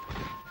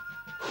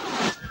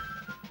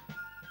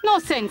 No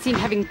sense in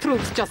having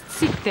troops just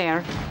sit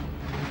there.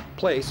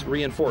 Place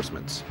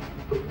reinforcements.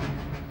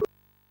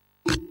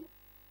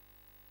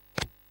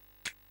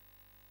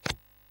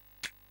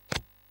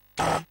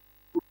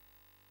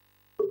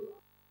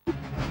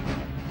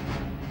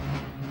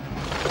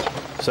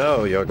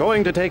 So you're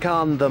going to take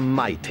on the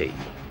mighty.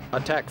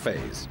 Attack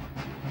phase.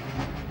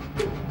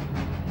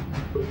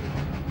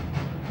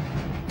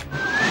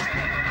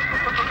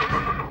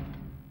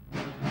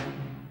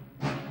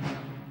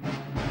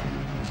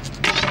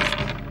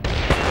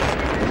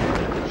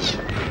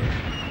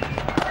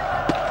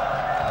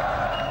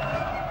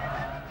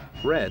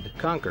 Red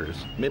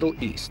conquers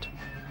Middle East.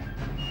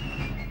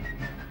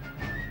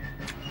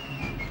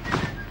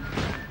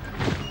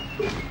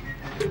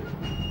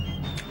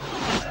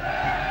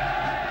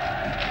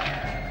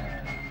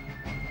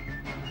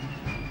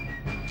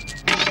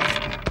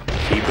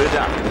 Keep it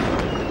up.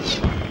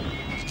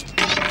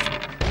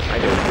 I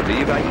don't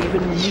believe I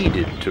even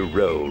needed to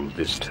roll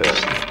this turn.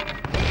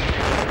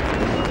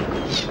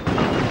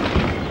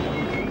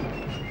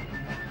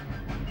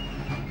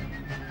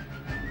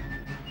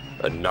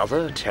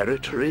 Another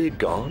territory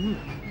gone?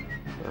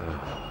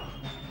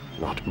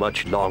 Not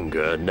much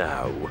longer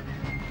now.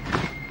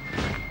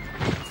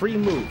 Free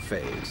move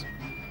phase.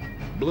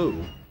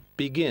 Blue,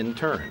 begin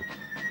turn.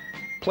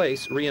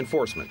 Place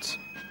reinforcements.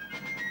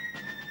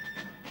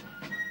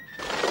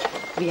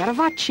 We are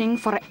watching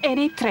for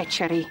any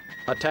treachery.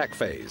 Attack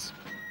phase.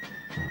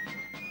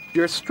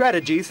 Your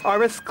strategies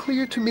are as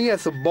clear to me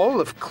as a bowl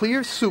of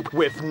clear soup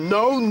with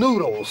no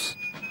noodles.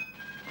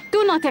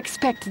 Do not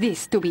expect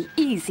this to be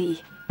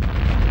easy.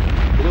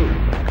 Blue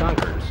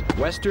conquers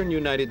Western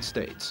United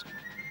States.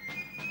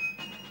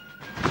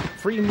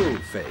 Free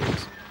move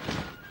phase.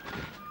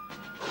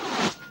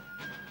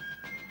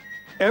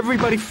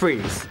 Everybody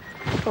freeze.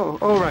 Oh,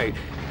 all right.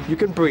 You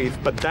can breathe,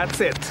 but that's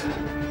it.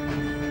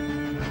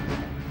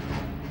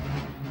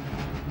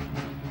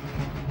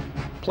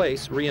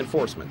 Place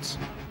reinforcements.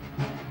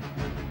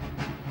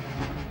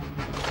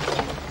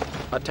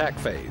 Attack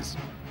phase.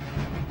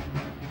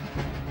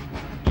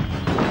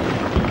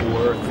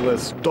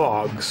 Worthless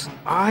dogs.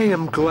 I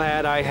am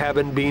glad I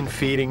haven't been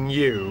feeding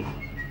you.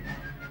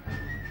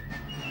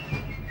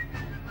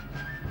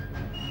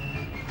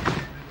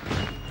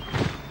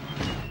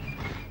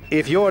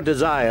 If your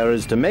desire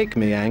is to make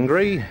me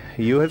angry,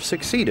 you have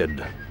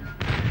succeeded.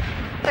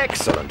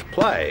 Excellent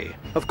play.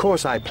 Of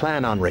course, I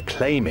plan on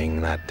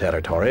reclaiming that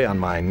territory on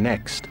my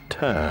next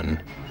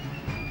turn.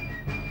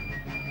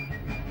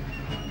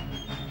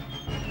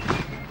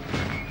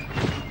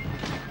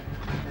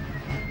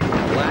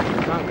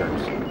 Black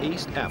conquers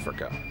East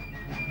Africa.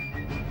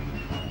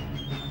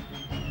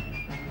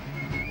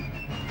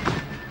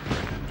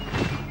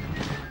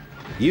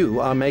 You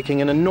are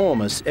making an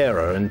enormous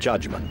error in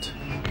judgment.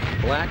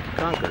 Black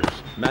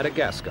conquers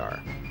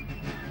Madagascar.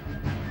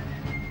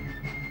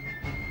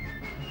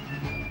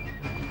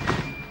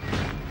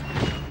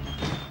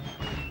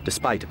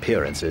 Despite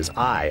appearances,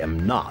 I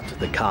am not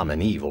the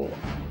common evil.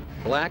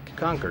 Black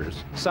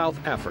conquers South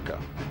Africa.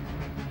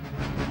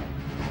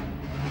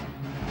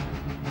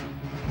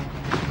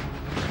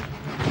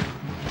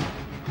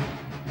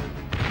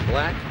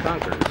 Black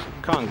conquers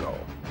Congo.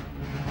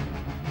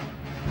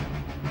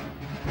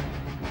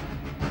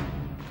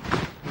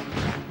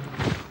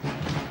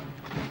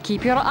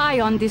 Keep your eye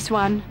on this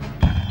one.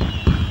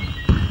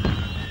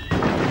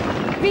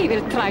 We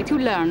will try to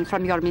learn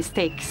from your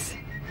mistakes.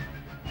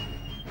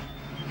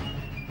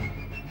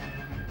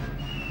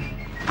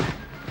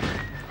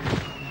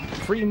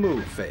 Free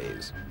move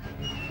phase.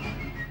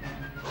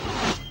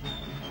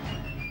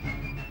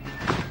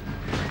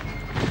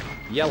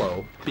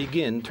 Yellow,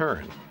 begin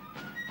turn.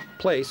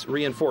 Place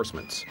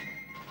reinforcements.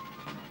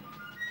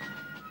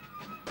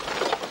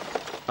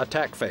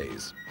 Attack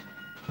phase.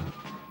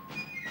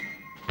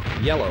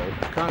 Yellow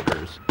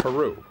conquers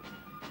Peru.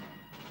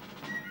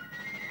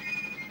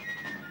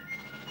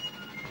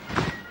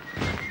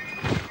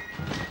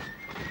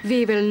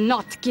 We will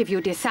not give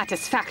you the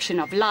satisfaction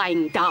of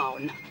lying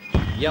down.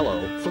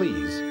 Yellow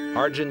flees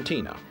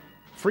Argentina.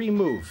 Free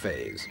move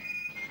phase.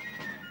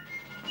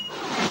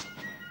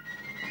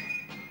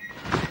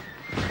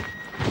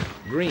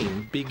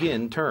 Green,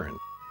 begin turn.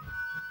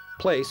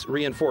 Place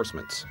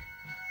reinforcements.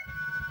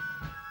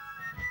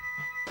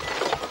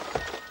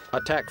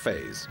 Attack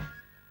phase.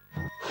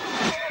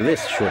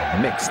 This should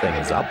mix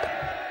things up.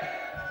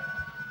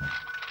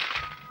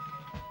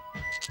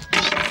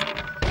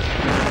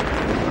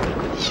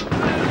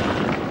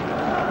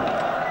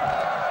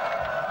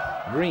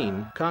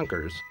 Green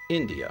conquers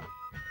India.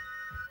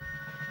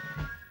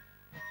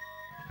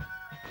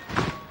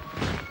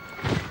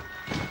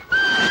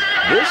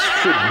 This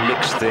should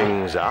mix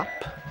things up.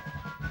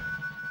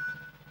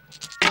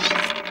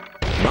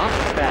 Not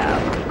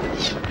bad.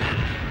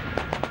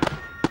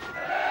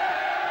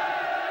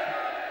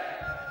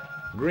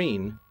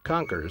 Green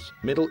conquers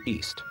Middle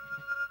East.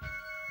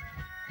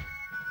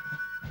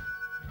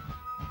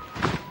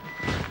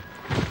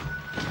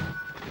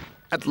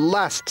 At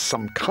last,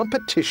 some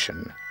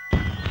competition.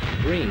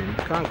 Green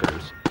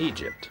conquers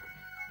Egypt.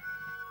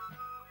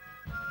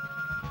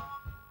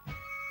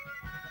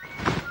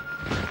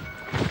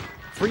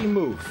 Free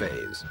move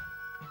phase.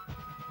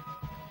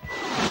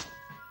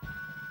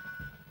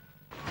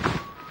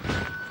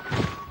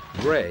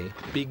 Gray,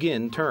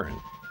 begin turn.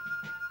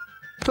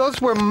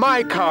 Those were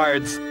my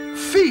cards!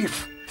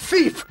 Thief!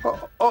 Thief!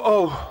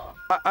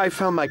 I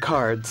found my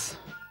cards.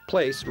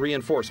 Place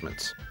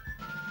reinforcements.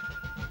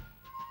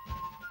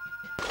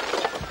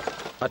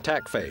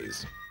 Attack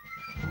phase.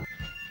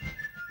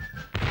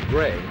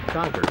 Gray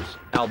conquers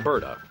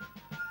Alberta.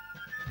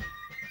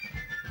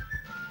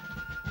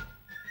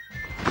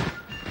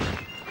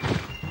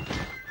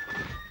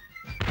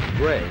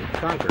 Gray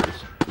conquers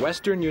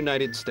Western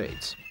United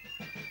States.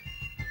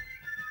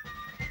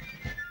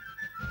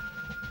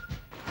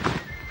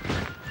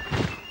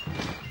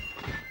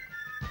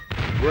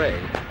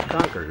 Gray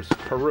conquers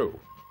Peru.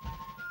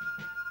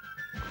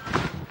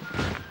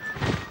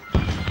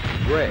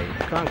 Gray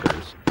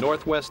conquers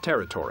Northwest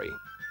Territory.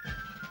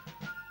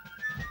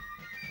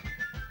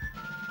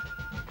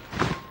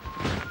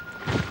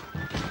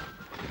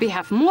 We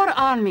have more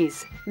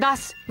armies,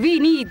 thus we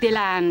need the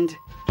land.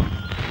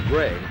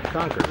 Gray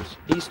conquers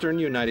Eastern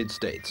United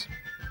States.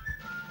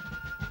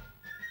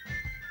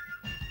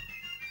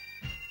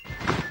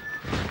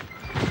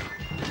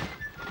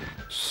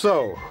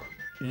 So,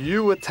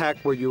 you attack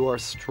where you are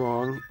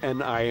strong,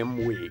 and I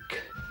am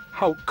weak.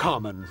 How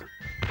common.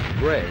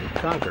 Gray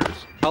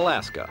conquers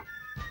Alaska.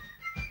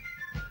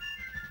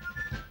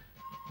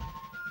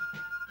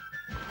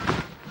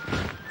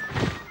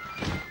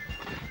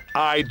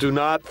 I do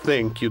not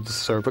think you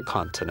deserve a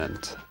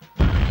continent.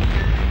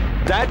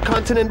 That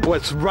continent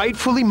was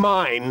rightfully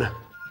mine.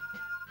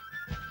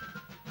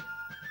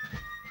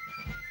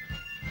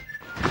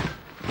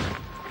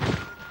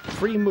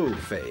 Free move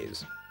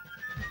phase.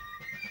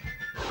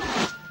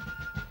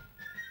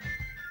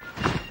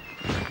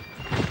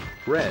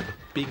 Red,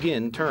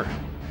 begin turn.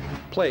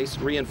 Place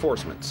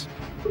reinforcements.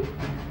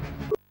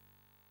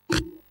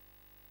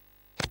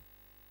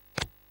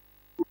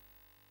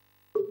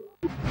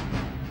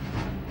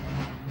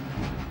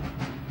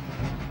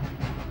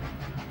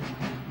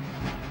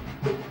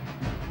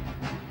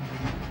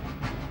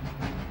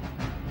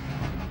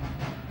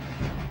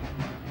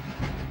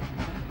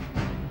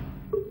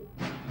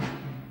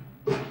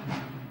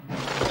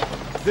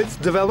 This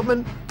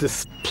development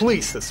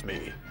displeases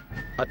me.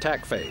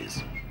 Attack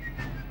phase.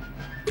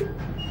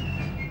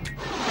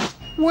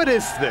 What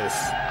is this?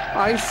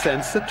 I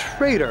sense a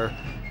traitor.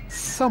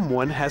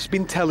 Someone has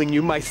been telling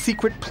you my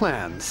secret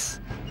plans.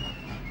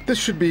 This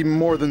should be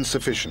more than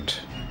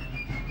sufficient.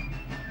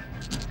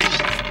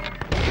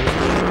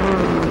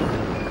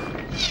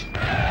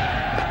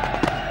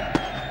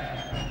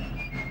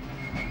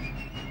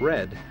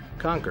 Red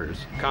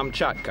conquers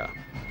Kamchatka.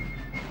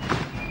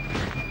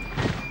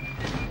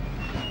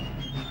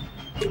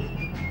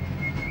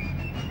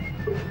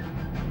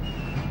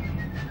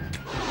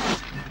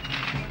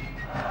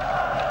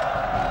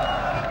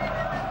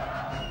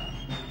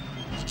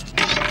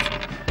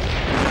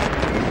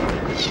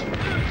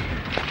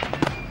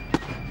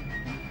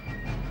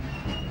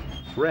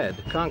 Red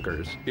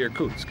conquers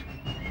Irkutsk.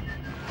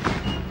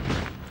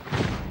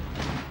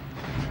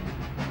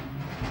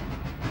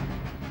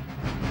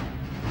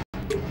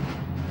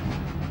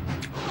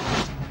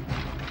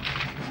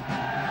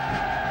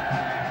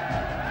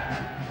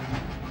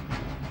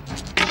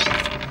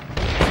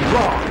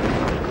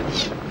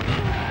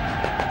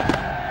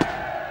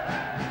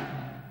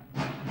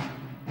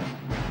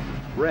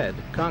 Red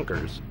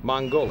conquers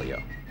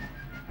Mongolia.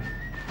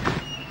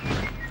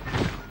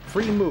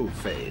 Free move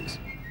phase.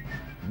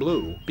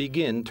 Blue,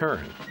 begin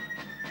turn.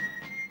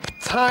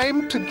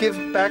 Time to give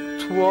back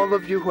to all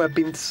of you who have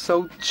been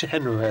so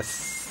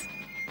generous.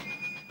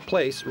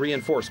 Place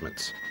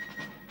reinforcements.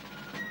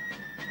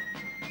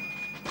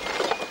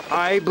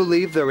 I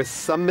believe there is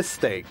some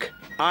mistake.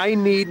 I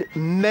need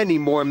many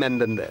more men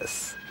than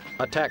this.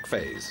 Attack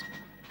phase.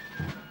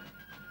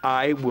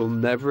 I will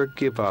never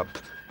give up.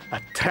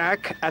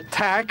 Attack,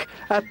 attack,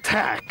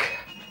 attack!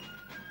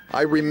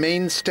 I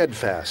remain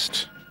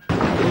steadfast.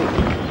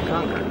 Blue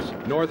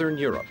conquers Northern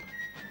Europe.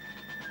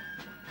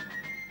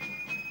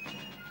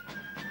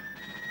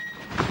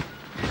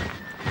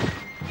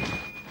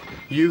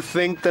 You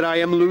think that I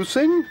am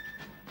losing?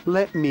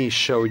 Let me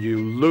show you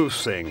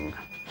losing.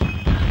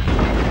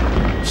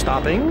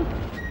 Stopping?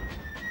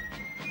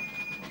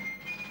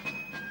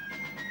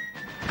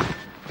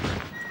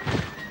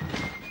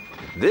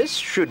 This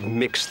should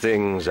mix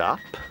things up.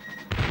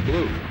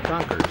 Blue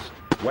conquers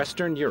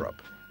Western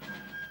Europe.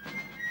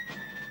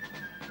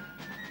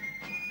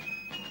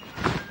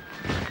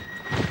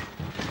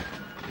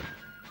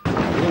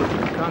 Blue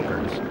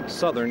conquers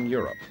Southern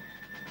Europe.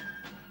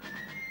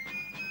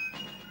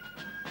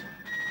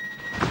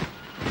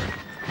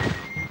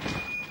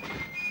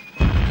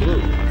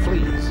 Blue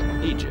flees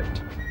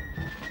Egypt.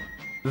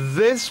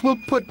 This will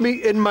put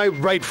me in my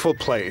rightful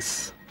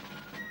place.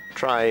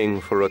 Trying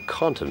for a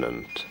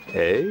continent,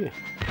 eh?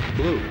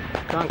 Blue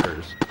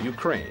conquers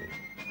Ukraine.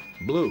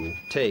 Blue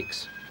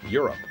takes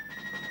Europe.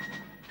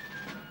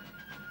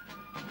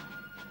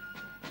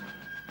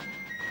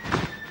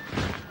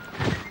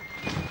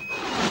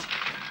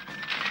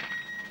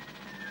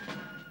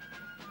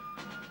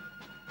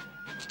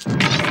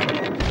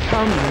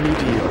 How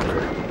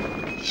mediocre.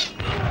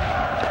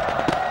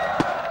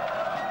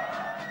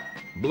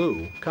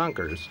 Blue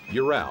conquers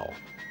Ural.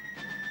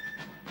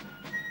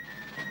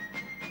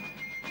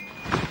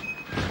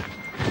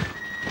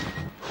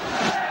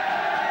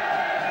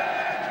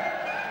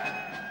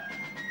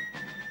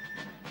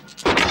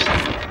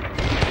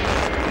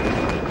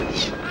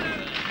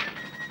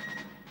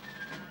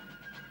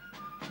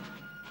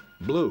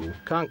 Blue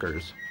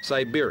conquers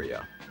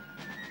Siberia.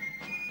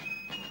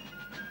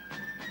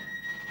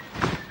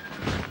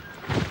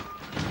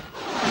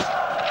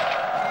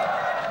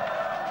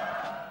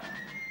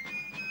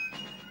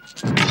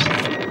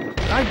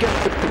 I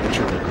get the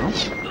picture now.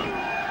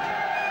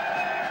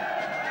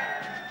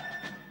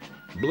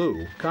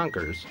 Blue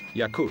conquers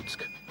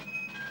Yakutsk.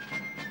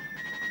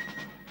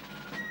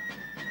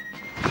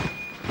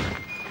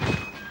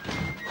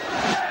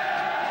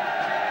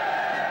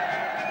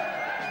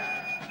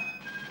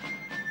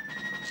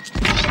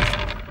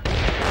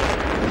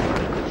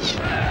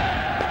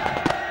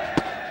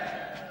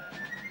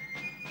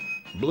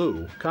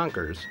 Blue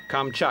conquers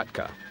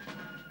Kamchatka.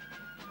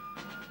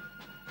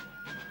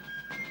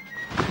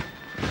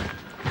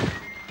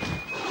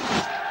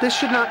 This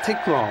should not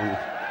take long.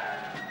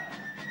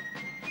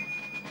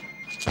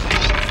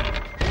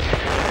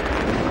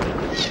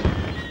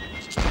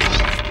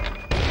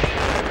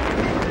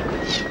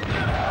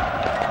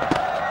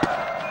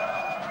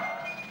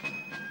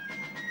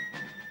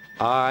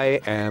 I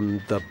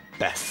am the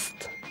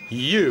best.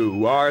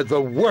 You are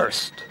the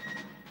worst.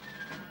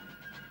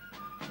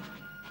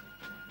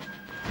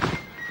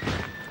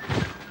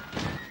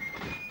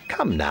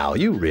 Come now,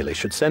 you really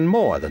should send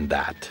more than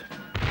that.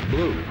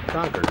 Blue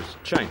conquers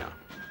China.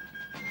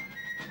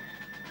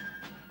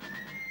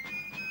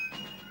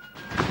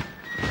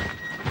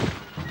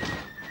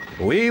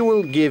 We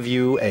will give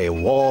you a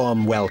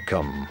warm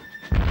welcome.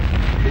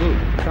 Blue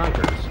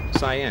conquers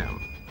Siam.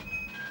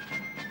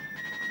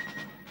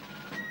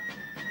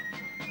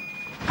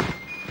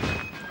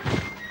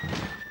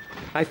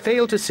 I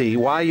fail to see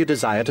why you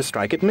desire to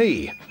strike at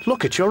me.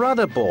 Look at your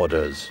other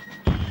borders.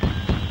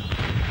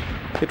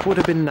 It would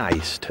have been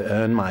nice to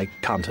earn my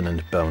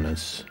continent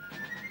bonus.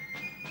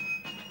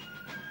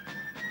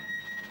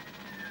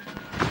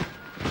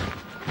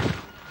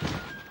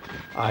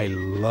 I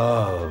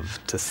love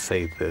to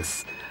say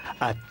this.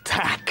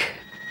 Attack!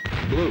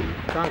 Blue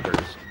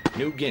conquers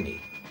New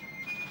Guinea.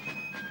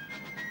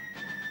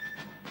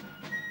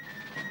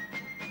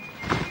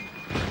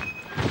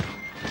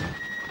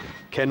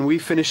 Can we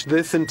finish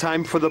this in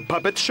time for the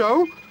puppet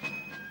show?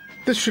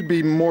 This should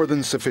be more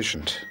than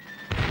sufficient.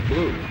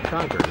 Blue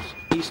conquers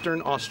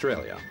Eastern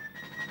Australia.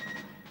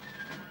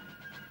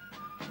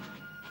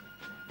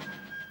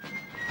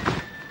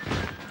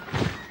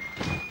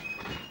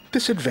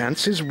 This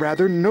advance is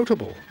rather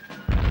notable.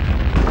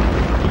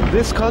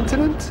 This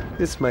continent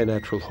is my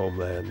natural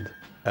homeland,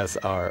 as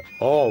are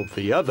all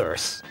the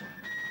others.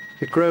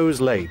 It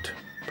grows late.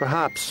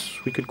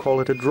 Perhaps we could call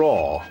it a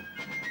draw.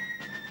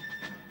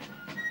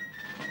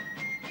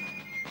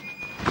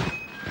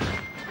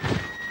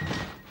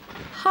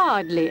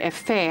 Hardly a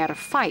fair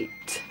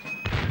fight.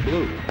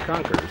 Blue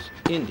conquers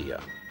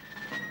India.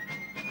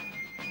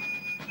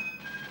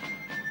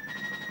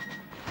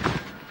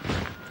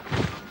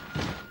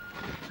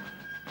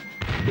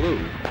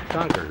 Blue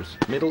conquers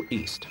Middle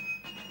East.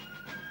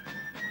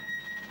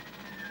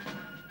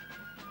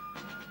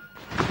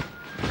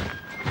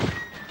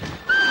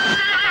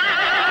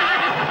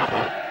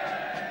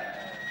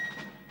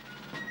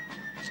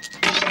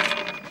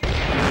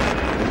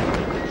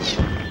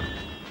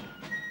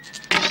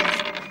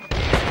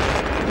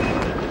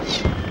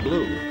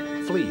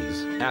 Blue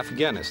flees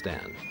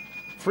Afghanistan.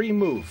 Free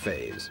move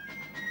phase.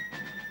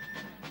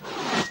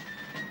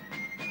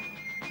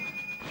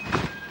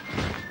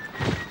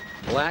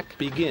 Black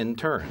begin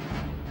turn.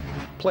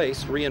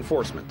 Place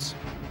reinforcements.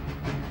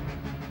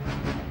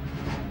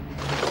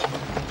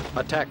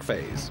 Attack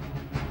phase.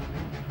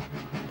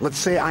 Let's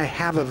say I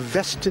have a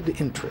vested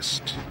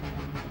interest.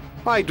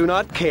 I do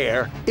not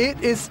care.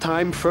 It is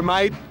time for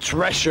my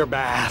treasure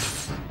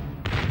bath.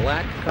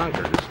 Black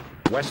conquers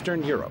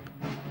Western Europe.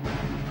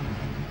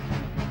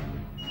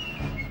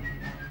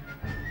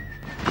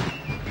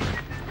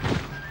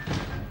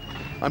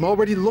 I'm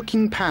already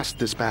looking past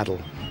this battle.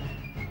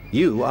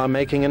 You are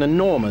making an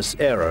enormous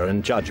error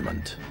in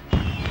judgment.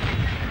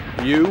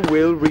 You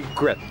will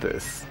regret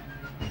this.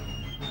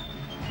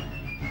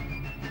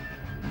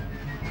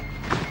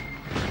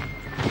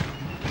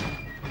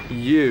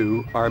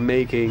 You are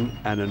making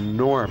an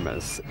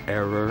enormous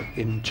error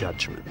in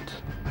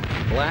judgment.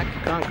 Black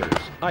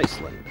conquers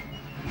Iceland.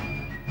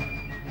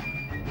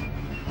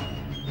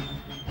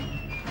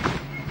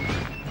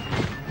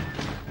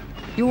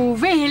 You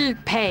will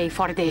pay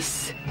for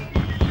this.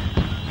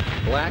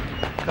 Black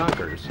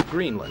conquers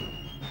Greenland.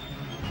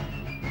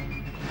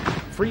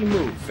 Free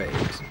move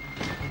phase.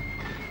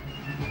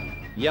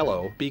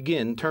 Yellow,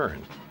 begin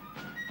turn.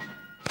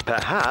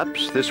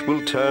 Perhaps this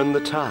will turn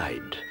the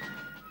tide.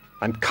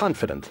 I'm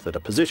confident that a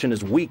position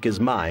as weak as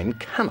mine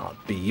cannot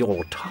be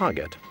your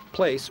target.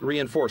 Place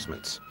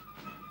reinforcements.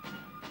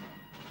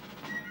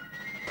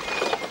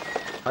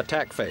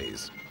 Attack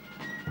phase.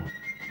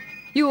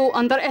 You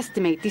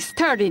underestimate the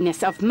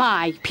sturdiness of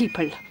my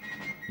people.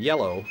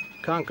 Yellow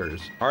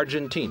conquers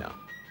Argentina.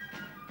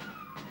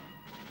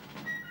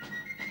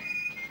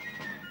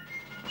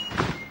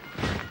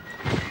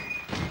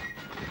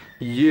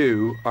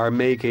 You are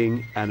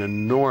making an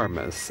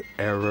enormous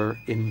error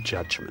in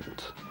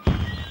judgment.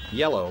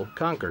 Yellow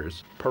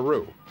conquers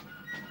Peru.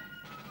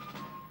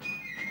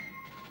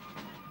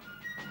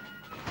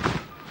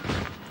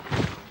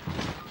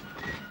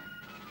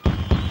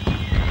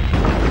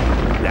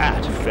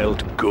 That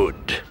felt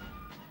good.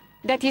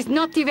 That is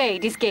not the way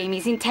this game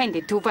is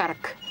intended to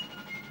work.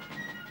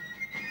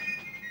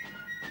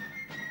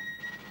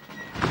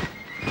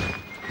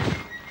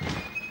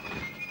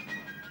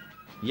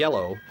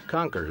 Yellow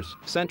conquers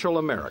Central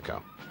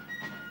America.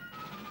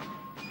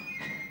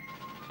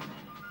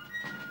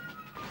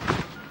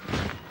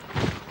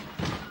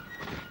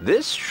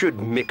 This should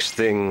mix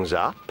things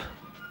up.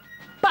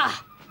 Bah!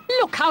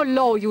 Look how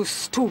low you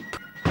stoop.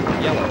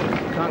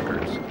 Yellow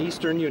conquers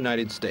Eastern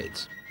United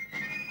States.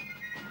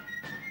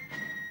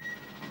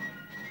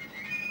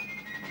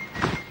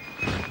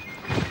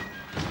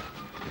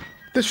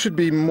 This should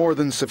be more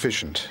than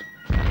sufficient.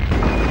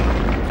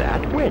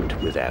 That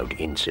went without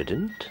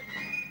incident.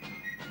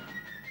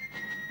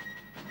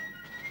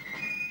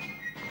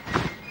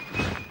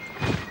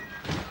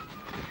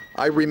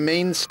 I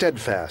remain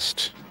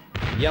steadfast.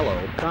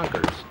 Yellow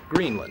conquers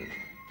Greenland.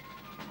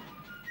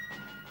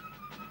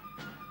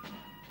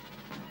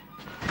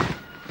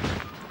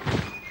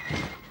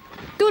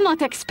 Do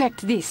not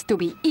expect this to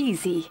be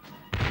easy.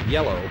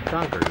 Yellow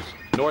conquers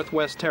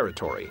Northwest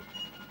Territory.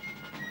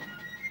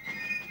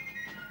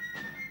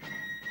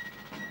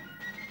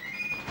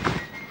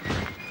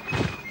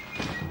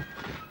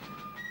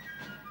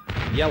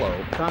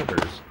 Yellow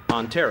conquers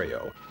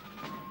Ontario.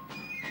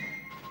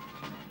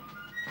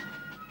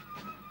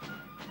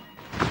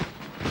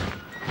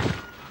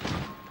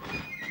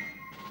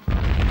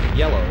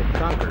 Yellow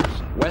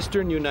conquers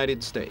Western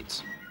United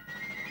States.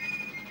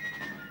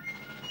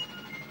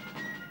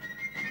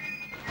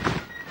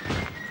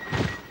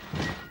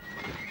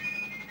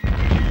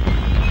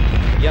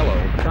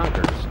 Yellow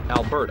conquers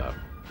Alberta.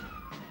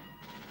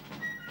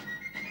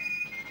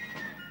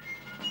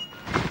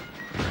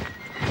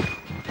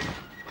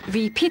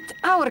 We pit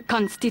our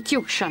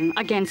constitution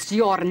against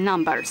your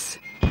numbers.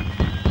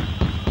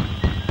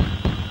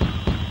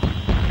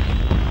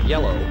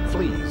 Yellow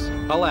flees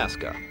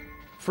Alaska.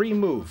 Free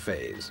move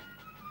phase.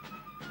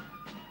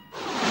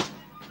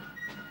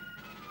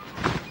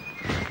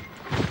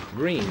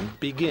 Green,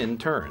 begin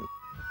turn.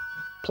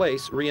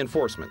 Place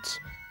reinforcements.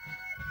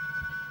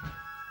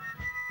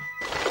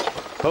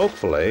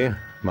 Hopefully,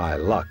 my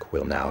luck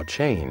will now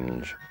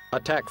change.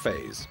 Attack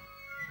phase.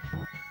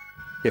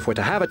 If we're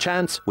to have a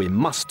chance, we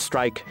must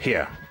strike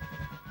here.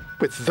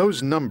 With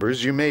those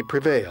numbers, you may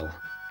prevail.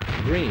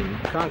 Green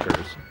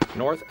conquers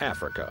North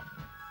Africa.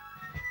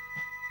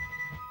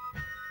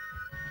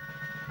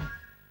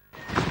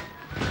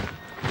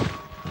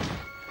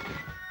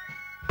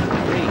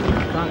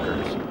 Green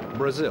conquers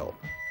Brazil.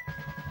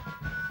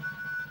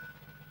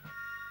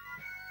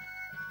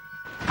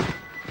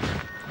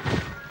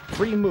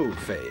 Free move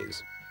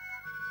phase.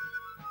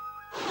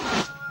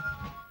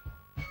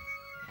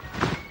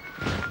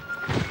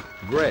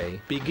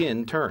 Gray,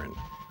 begin turn.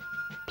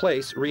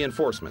 Place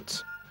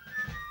reinforcements.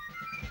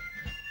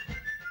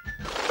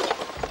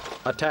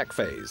 Attack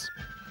phase.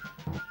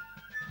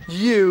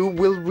 You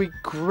will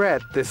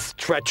regret this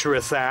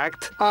treacherous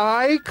act.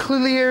 I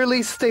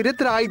clearly stated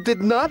that I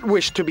did not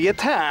wish to be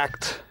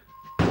attacked.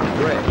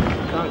 Gray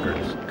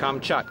conquers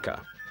Kamchatka.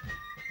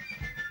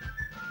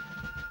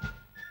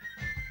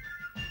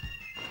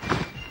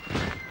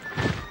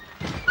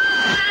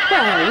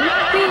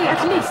 Well, we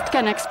at least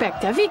can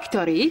expect a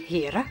victory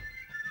here.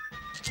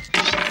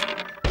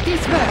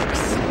 This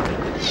works.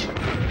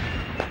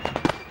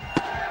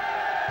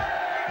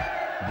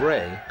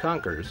 Gray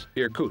conquers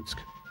Irkutsk.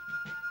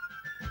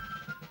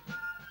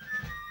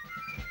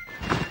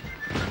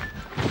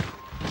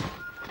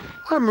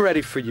 I'm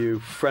ready for you,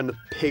 friend of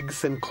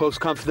pigs and close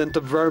confidant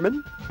of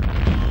vermin.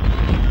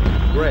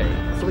 Gray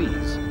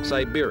flees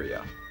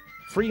Siberia.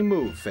 Free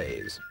move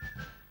phase.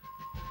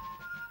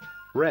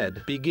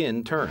 Red,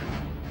 begin turn.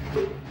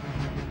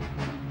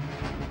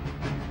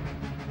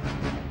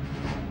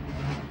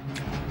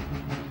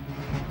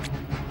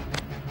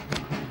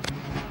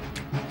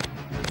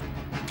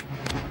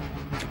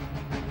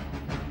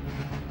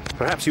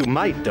 Perhaps you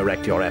might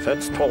direct your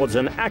efforts towards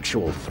an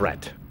actual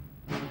threat.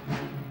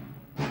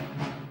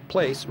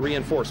 Place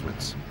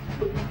reinforcements.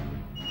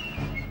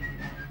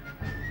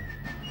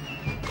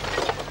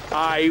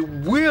 I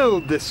will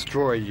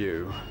destroy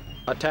you.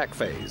 Attack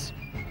phase.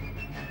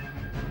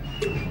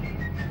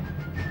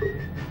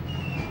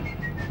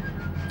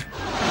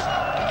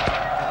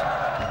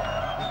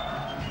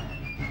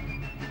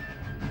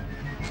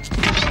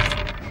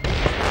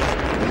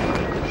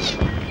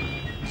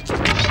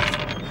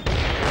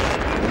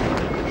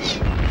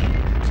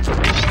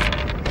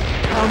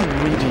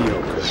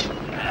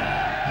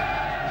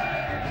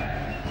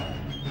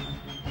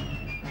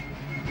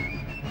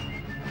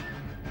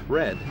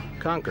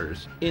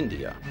 conquers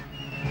India.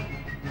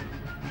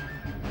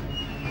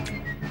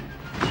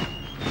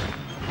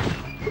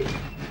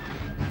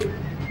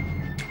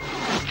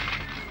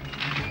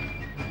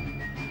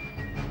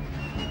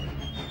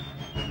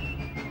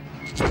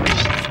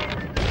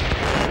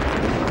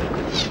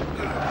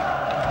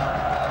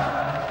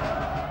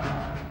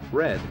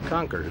 Red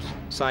conquers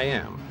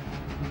Siam.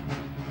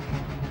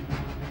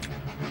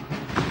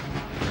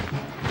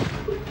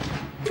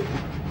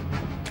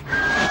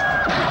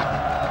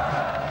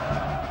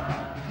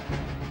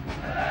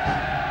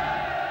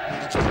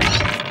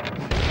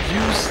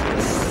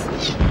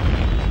 Useless.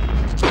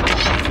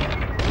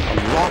 A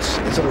loss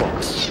is a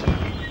loss.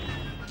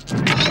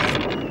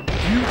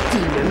 You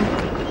demon.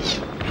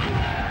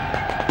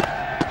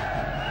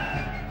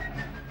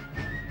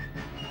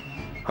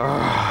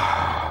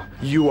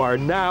 You are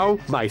now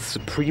my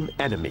supreme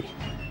enemy.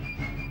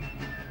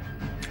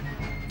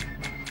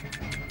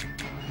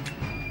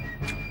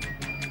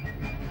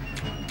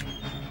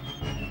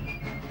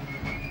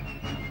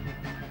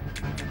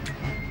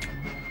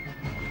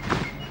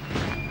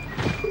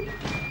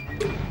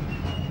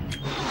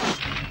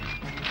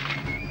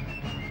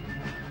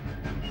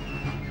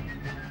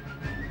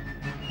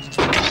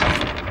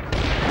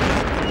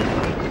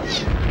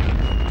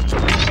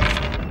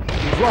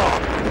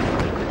 Wrong.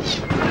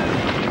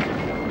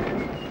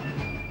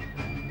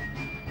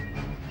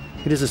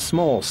 It is a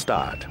small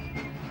start.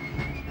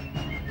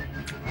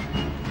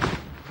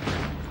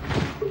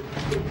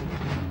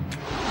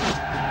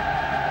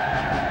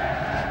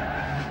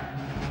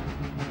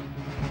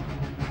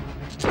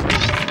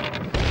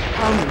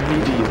 How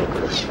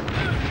mediocre.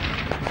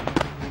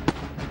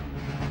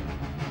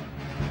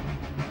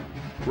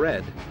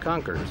 Red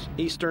conquers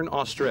Eastern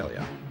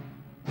Australia.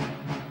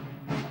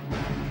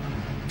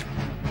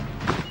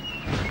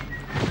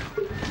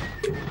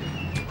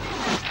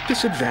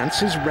 This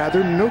advance is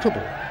rather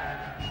notable.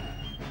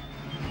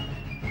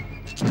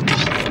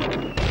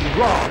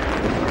 Wrong.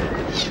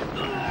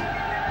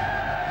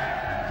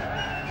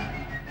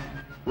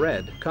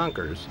 Red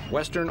conquers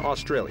Western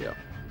Australia.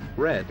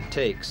 Red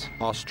takes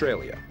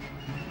Australia.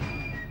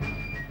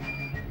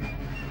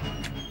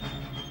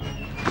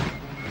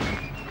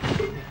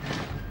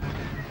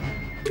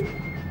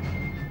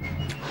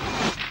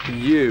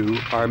 You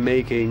are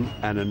making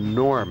an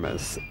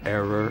enormous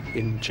error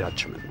in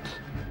judgment.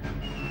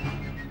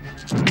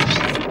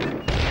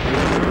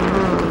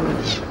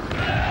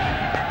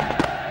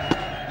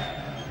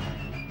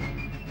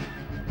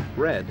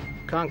 Red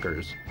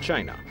conquers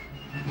China.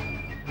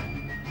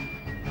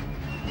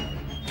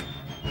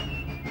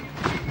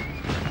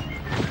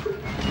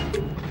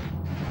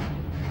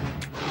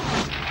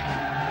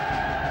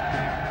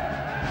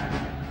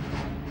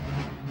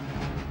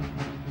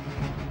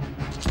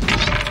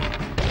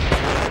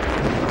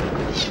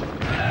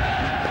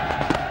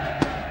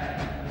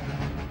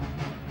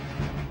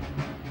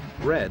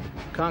 Red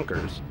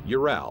conquers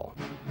Ural.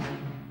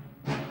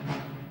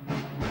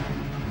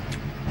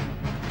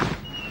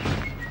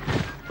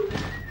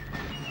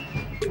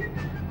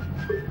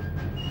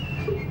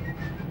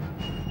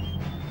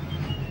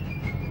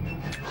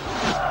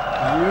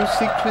 You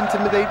seek to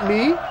intimidate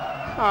me?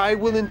 I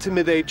will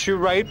intimidate you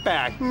right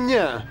back.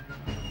 Nyah.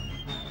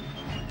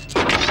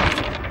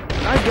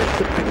 I get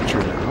the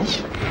picture now.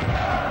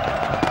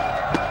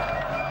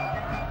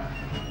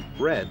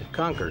 Red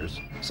conquers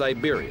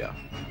Siberia.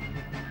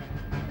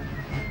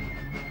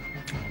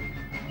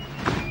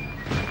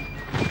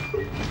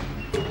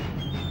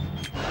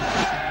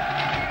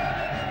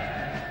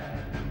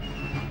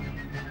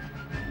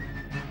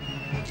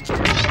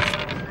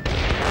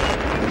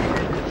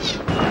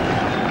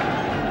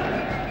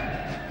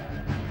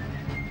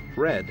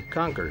 Red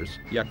conquers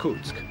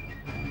Yakutsk.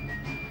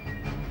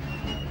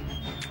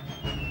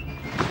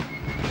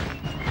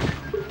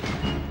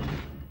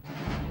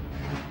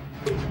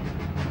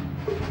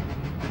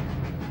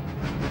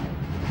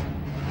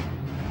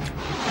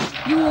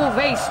 You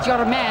waste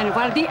your men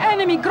while the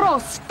enemy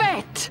grows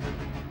fat!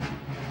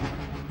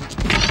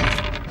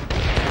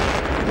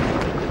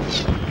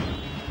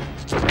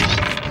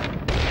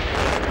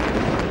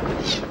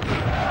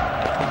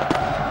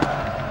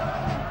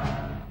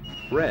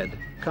 Red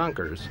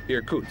conquers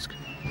Irkutsk.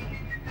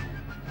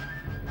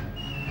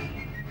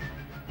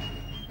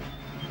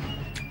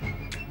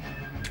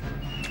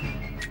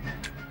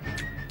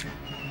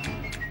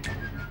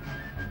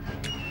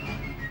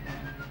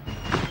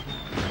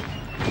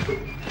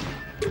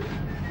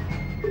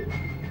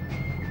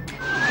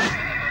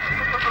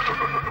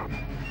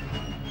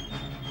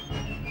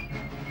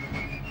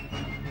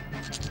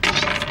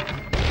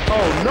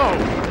 Oh no!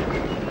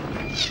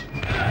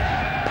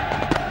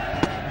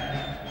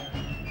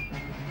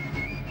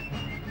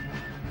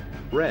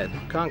 Red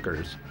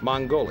conquers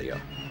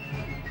Mongolia.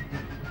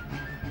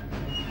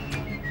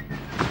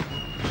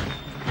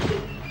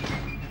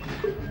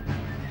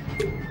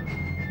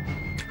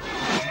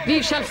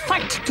 We shall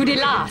fight to the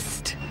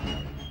last!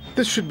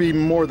 This should be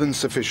more than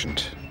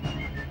sufficient.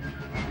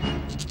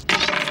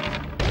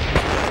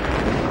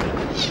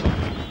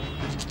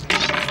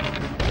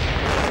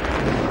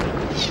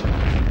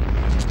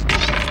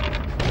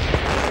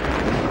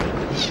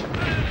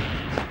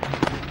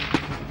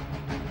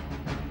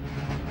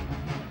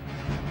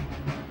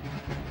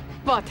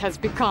 What has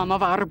become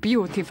of our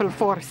beautiful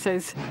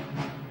forces?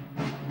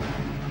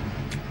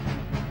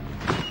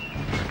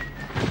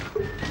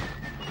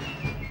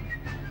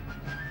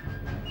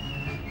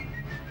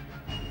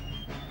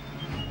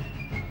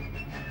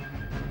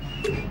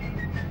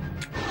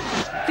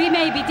 We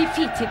may be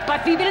defeated,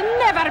 but we will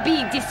never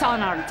be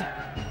dishonored.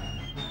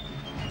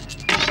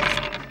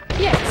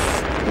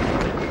 Yes.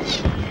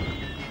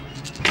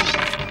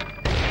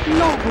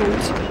 No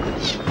good.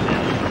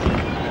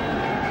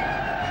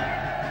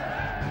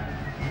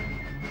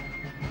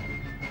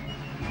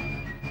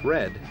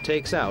 Red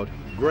takes out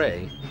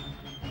gray.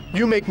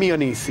 You make me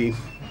uneasy.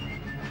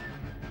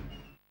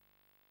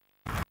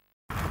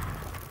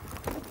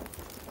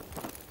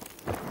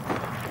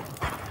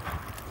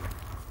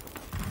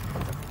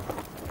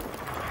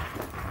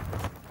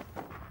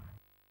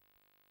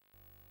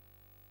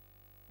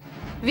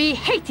 We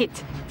hate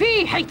it!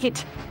 We hate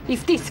it!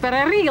 If this were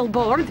a real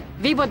board,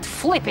 we would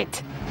flip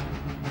it.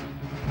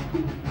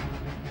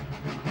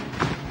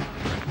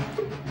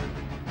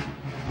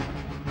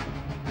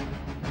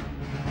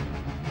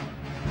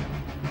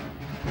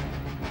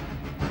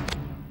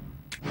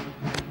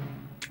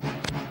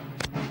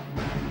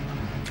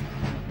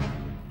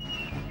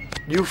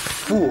 You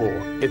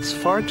fool! It's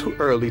far too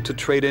early to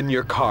trade in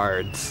your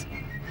cards.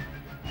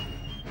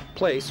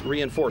 Place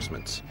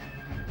reinforcements.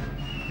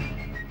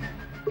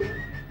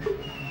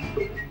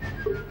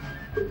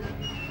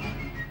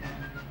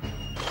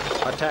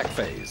 Attack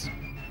phase.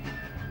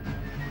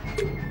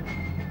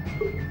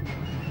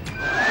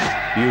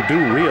 You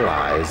do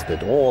realize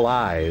that all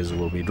eyes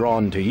will be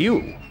drawn to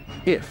you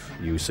if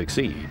you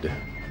succeed.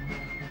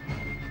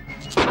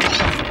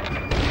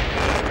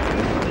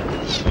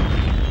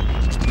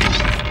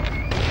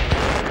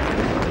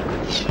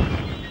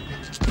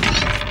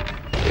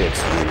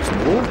 It's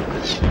reasonable.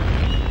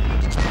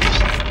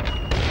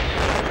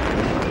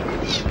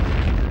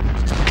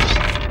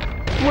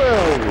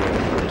 Well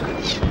rolled.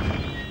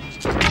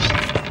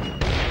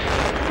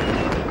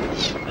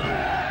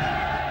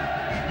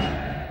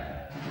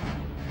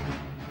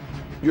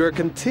 Your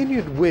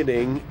continued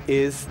winning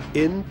is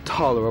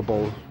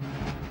intolerable.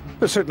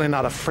 We're certainly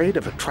not afraid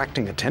of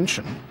attracting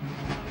attention.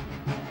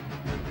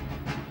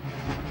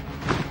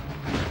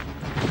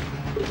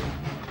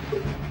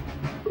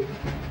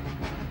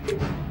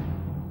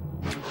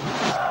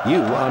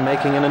 You are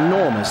making an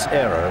enormous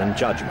error in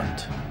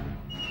judgment.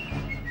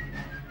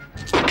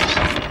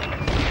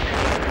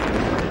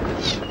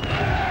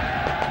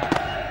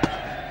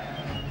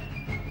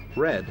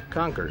 Red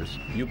conquers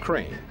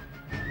Ukraine.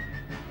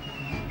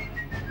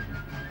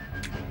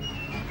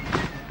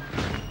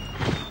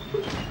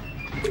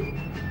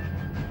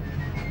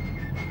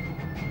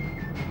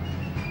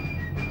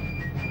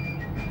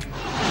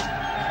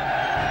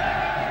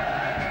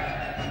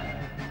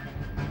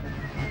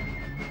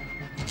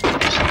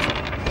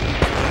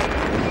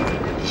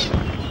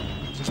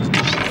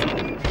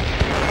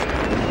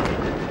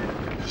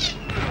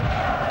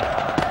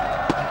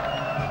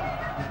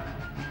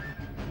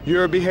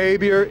 Your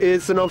behavior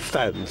is an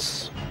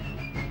offense.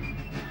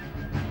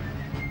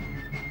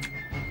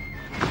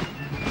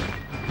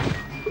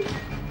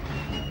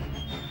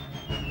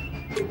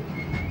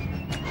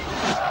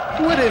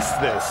 What is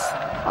this?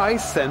 I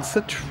sense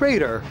a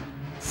traitor.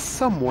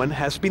 Someone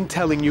has been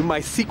telling you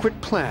my secret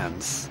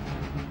plans.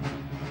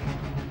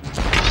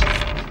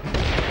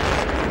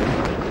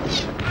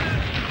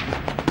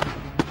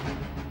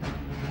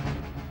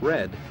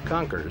 Red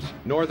conquers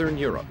Northern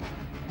Europe.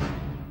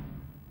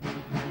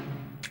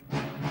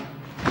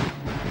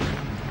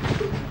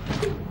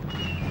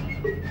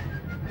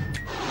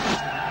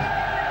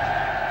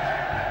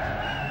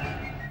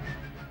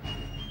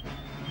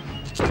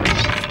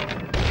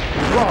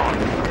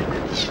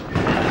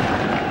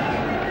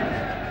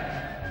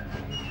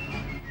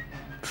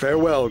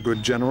 Farewell,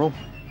 good general.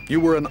 You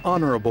were an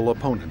honorable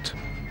opponent.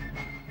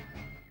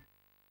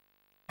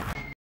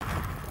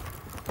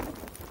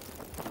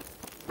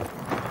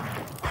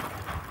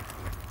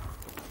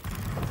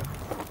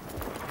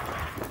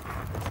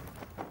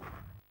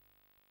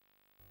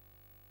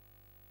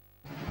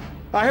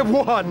 I have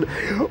won!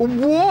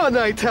 Won,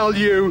 I tell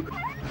you!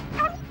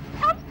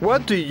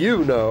 What do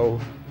you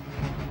know?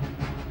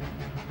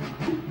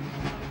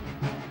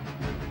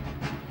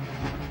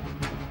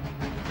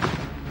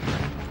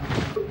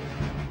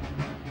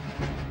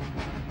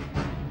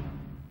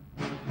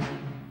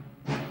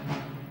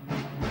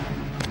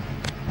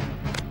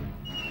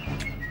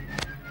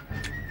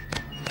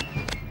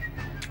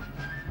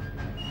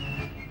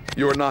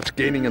 You are not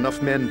gaining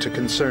enough men to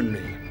concern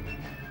me.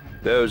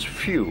 Those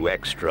few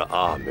extra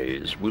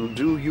armies will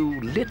do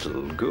you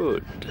little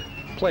good.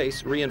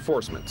 Place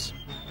reinforcements.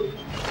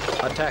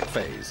 Attack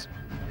phase.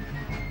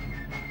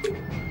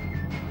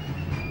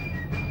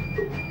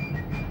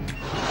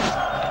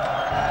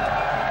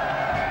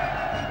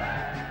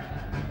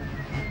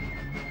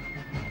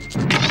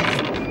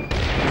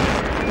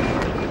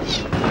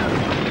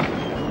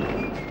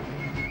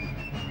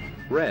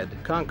 Red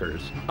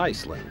conquers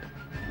Iceland.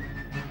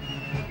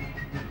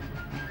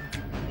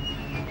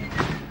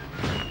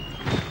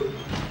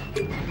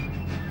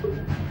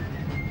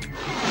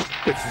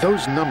 With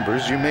those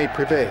numbers, you may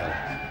prevail.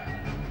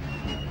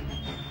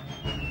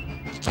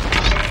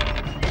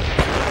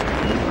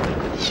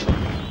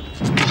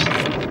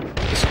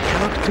 This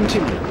cannot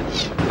continue.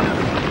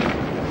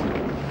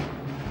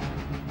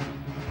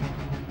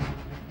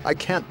 I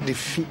can't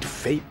defeat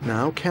fate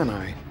now, can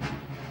I?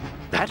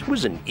 That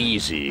was an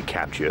easy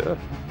capture.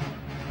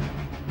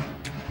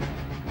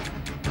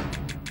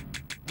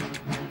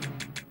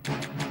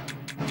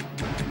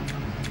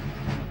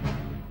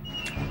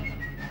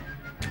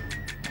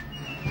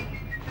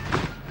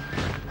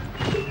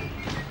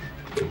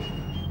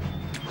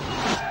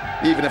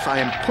 Even if I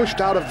am pushed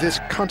out of this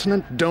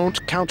continent,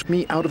 don't count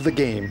me out of the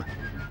game.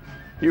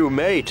 You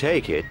may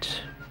take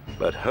it,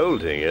 but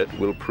holding it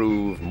will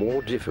prove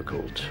more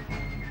difficult.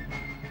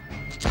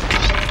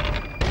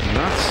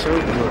 Not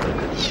so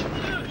good.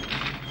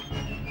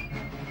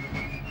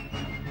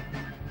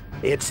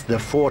 It's the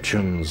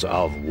fortunes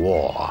of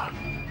war.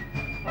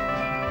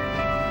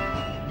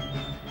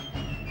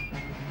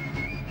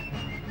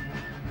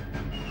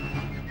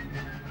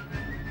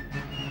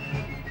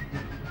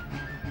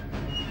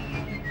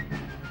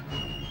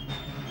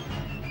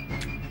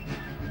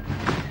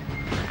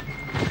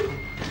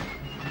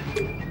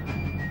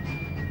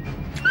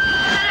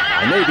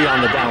 I may be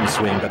on the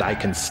downswing, but I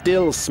can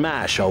still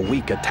smash a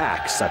weak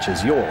attack such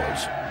as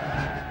yours.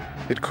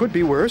 It could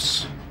be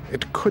worse.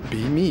 It could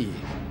be me.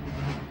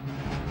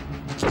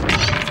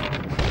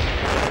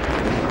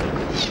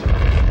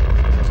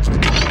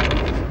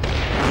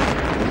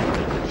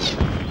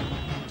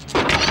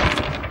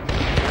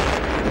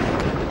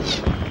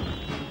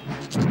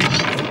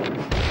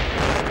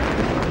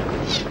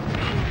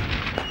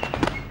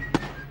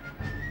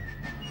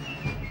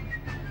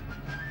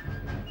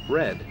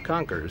 Red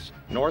conquers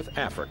North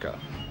Africa.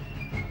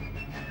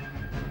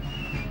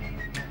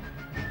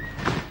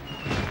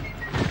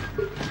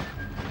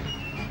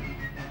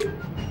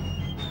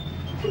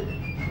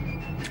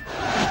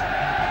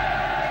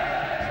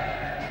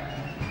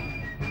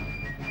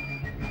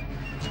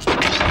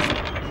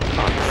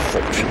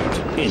 Unfortunate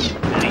indeed.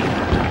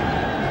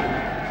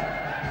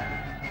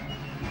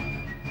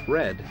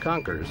 Red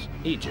conquers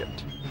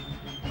Egypt.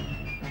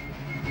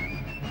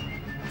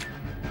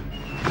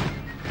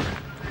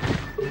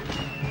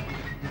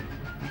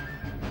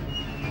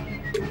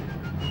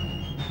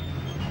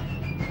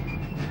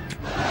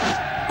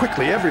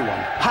 Quickly, everyone,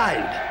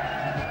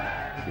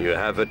 hide! You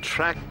have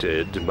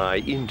attracted my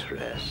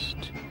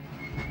interest.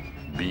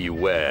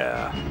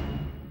 Beware.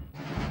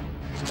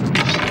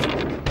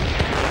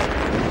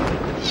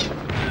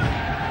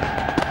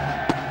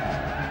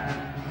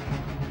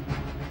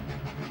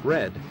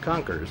 Red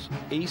conquers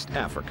East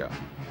Africa.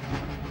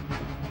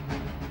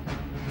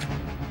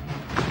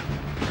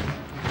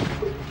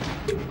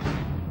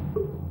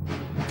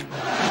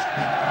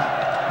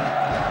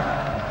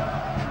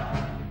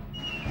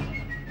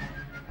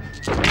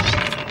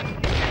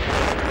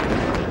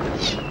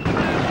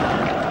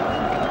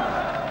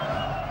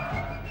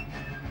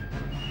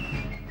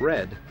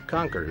 Red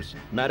conquers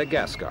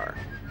Madagascar.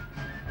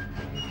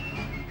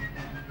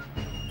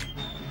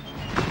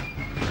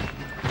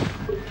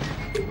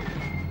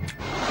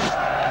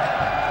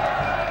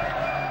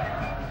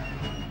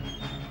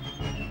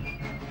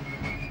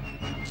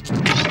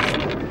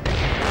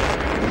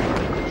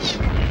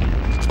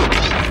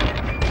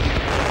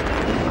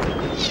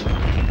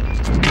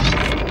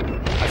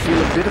 I feel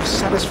a bit of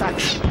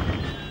satisfaction.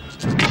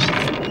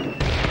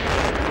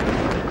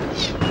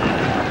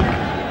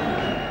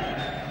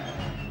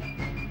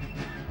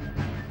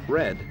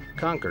 Red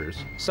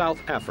conquers South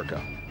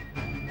Africa.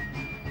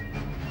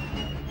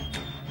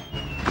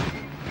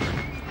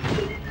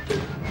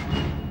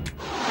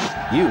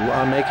 You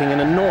are making an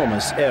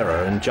enormous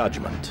error in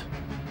judgment.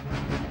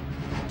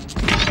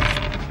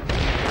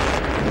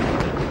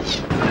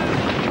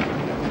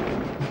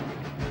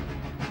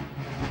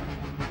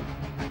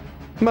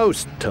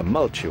 Most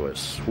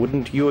tumultuous,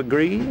 wouldn't you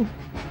agree?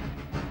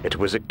 It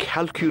was a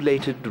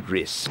calculated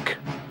risk.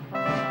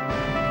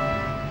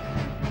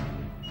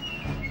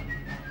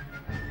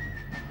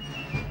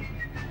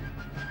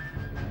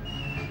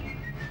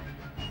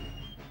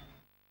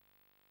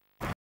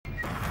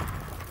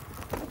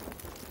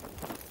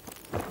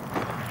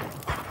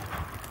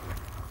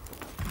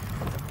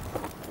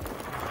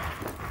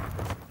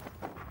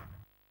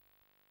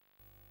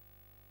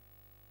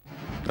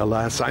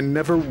 Alas, I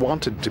never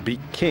wanted to be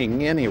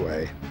king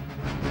anyway.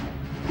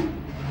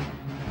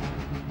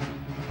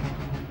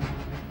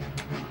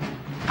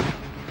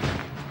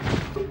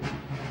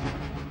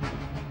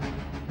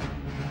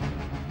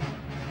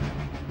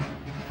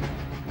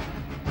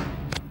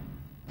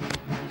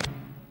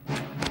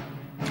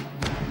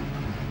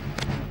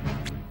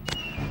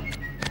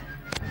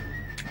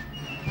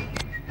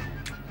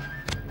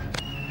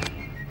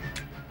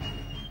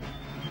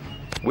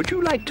 Would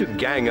you like to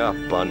gang up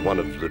on one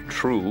of the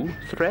true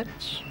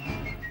threats?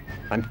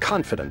 I'm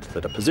confident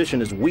that a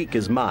position as weak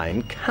as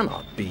mine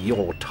cannot be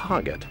your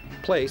target.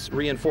 Place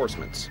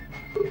reinforcements.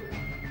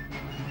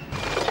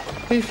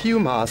 If you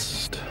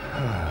must.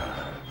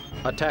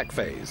 Attack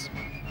phase.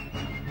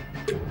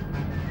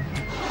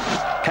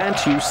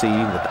 Can't you see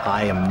that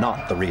I am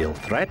not the real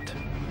threat?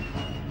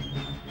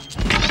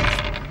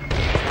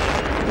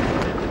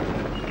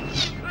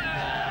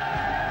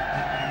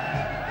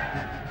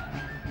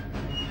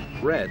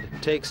 Red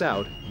takes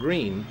out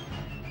green.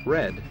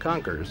 Red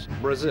conquers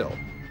Brazil.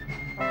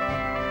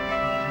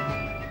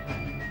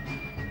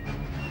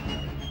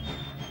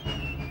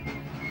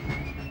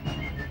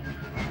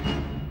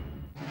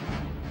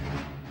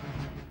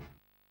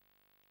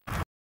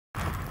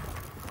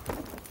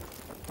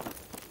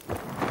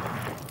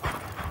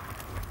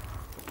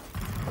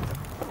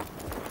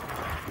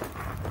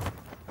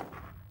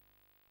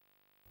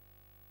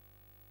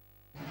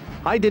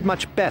 I did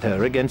much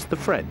better against the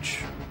French.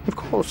 Of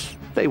course,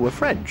 they were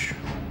French.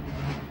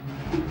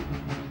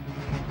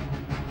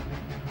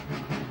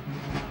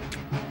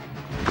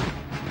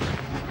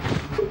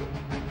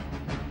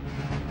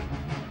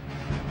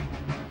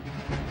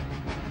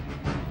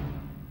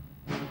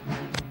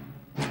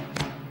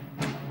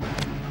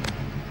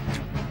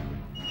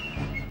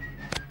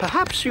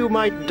 Perhaps you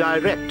might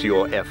direct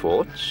your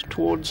efforts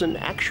towards an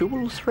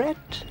actual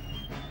threat?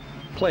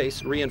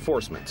 Place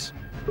reinforcements.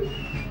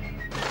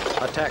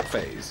 Attack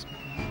phase.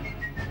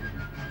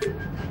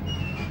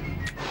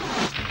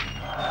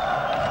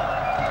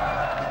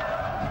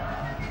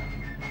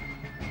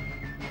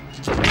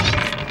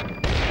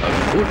 A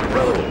good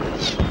roll.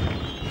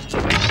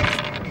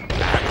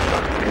 Bad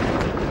luck.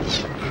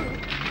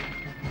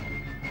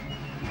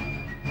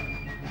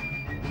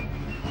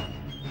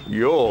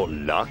 Your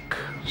luck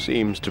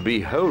seems to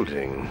be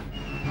holding.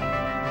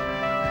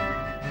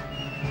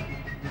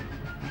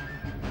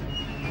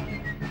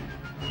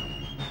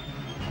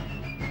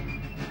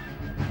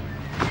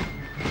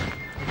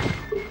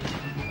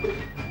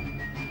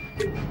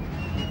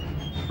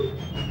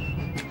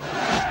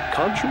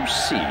 Can't you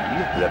see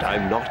that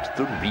I'm not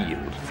the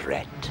real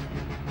threat?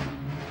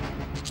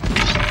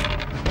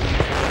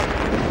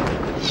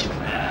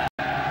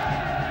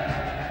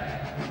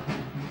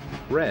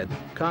 Red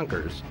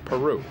conquers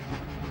Peru.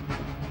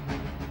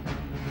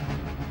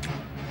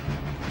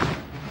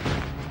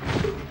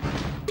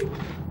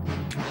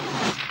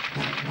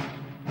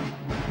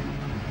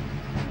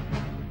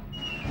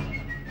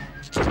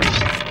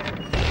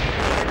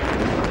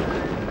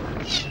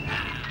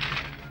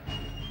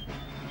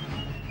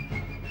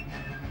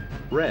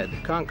 Red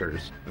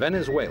conquers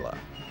Venezuela.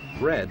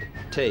 Red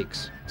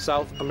takes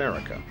South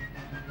America.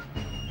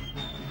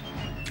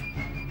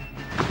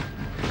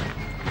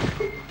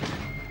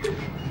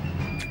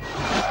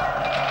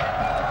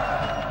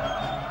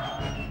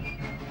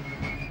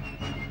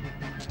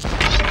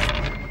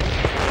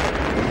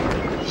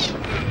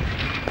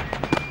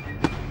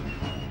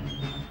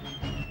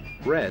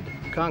 Red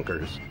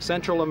conquers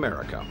Central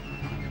America.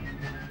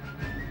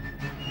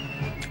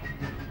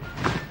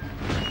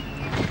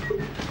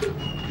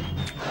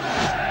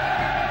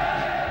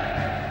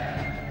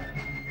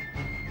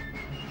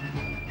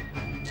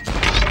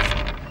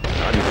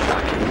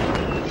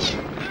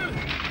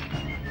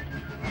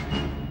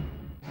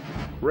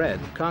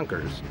 Red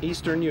conquers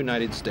Eastern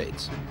United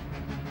States.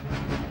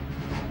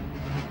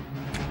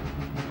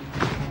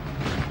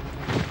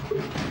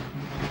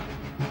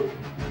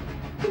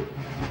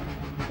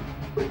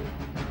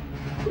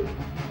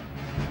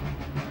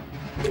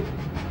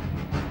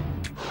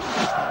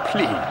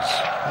 Please,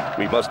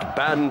 we must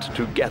band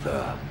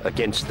together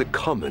against the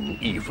common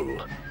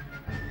evil.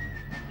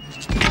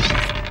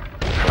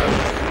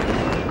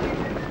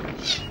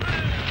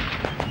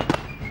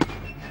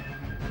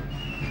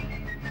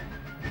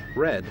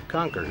 Red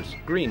conquers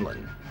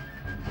Greenland.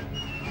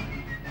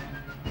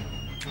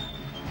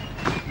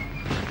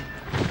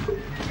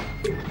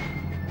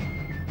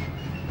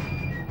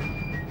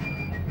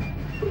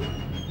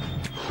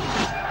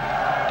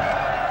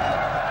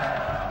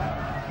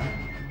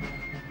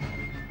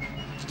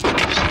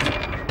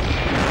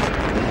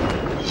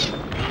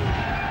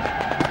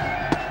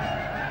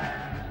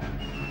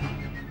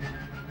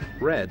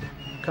 Red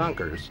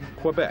conquers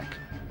Quebec.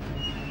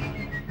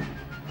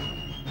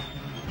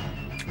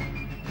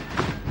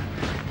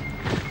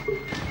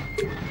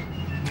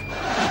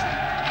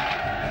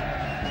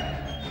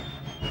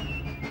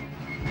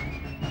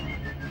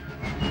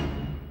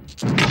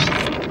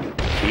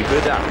 Keep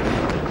it up.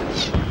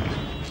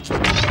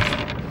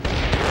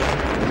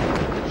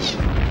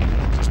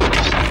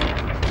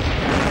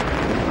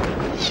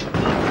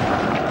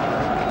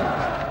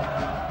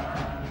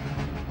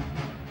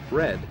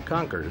 Red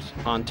conquers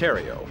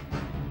Ontario.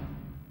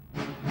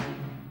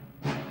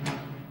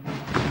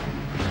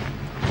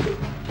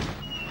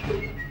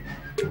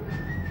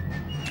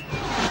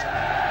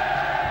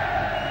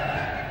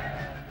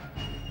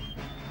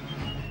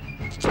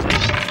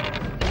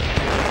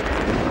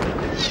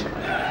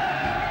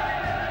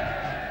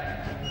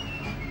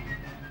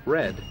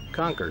 Red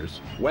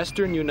conquers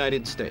Western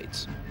United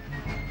States.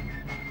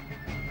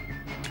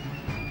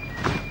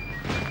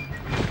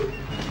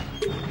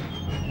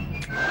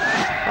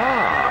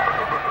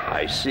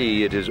 I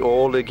see it is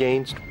all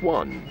against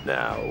one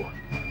now.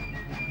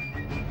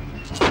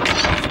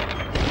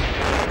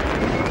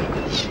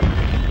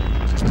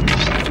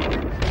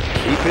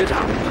 Keep Keep it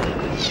up.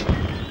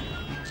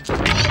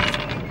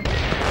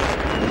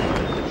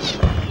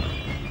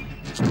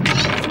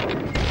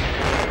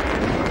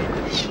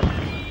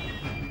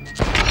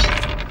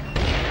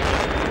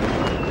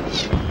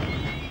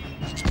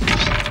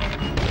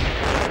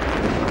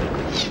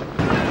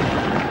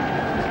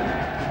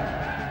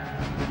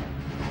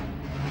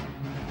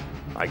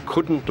 I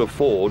couldn't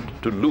afford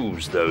to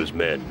lose those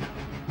men.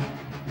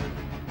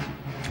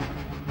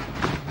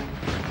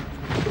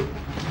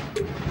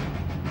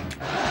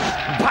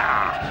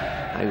 Bah!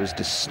 I was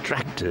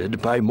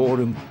distracted by more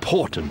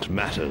important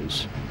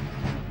matters.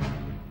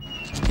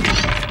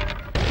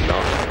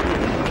 Not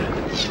good.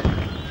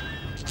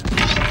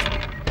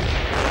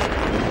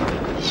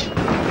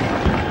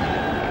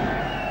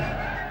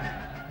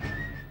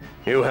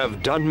 You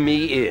have done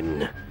me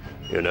in.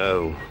 You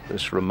know,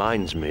 this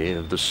reminds me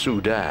of the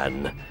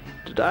Sudan.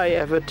 Did I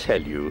ever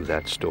tell you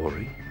that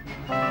story?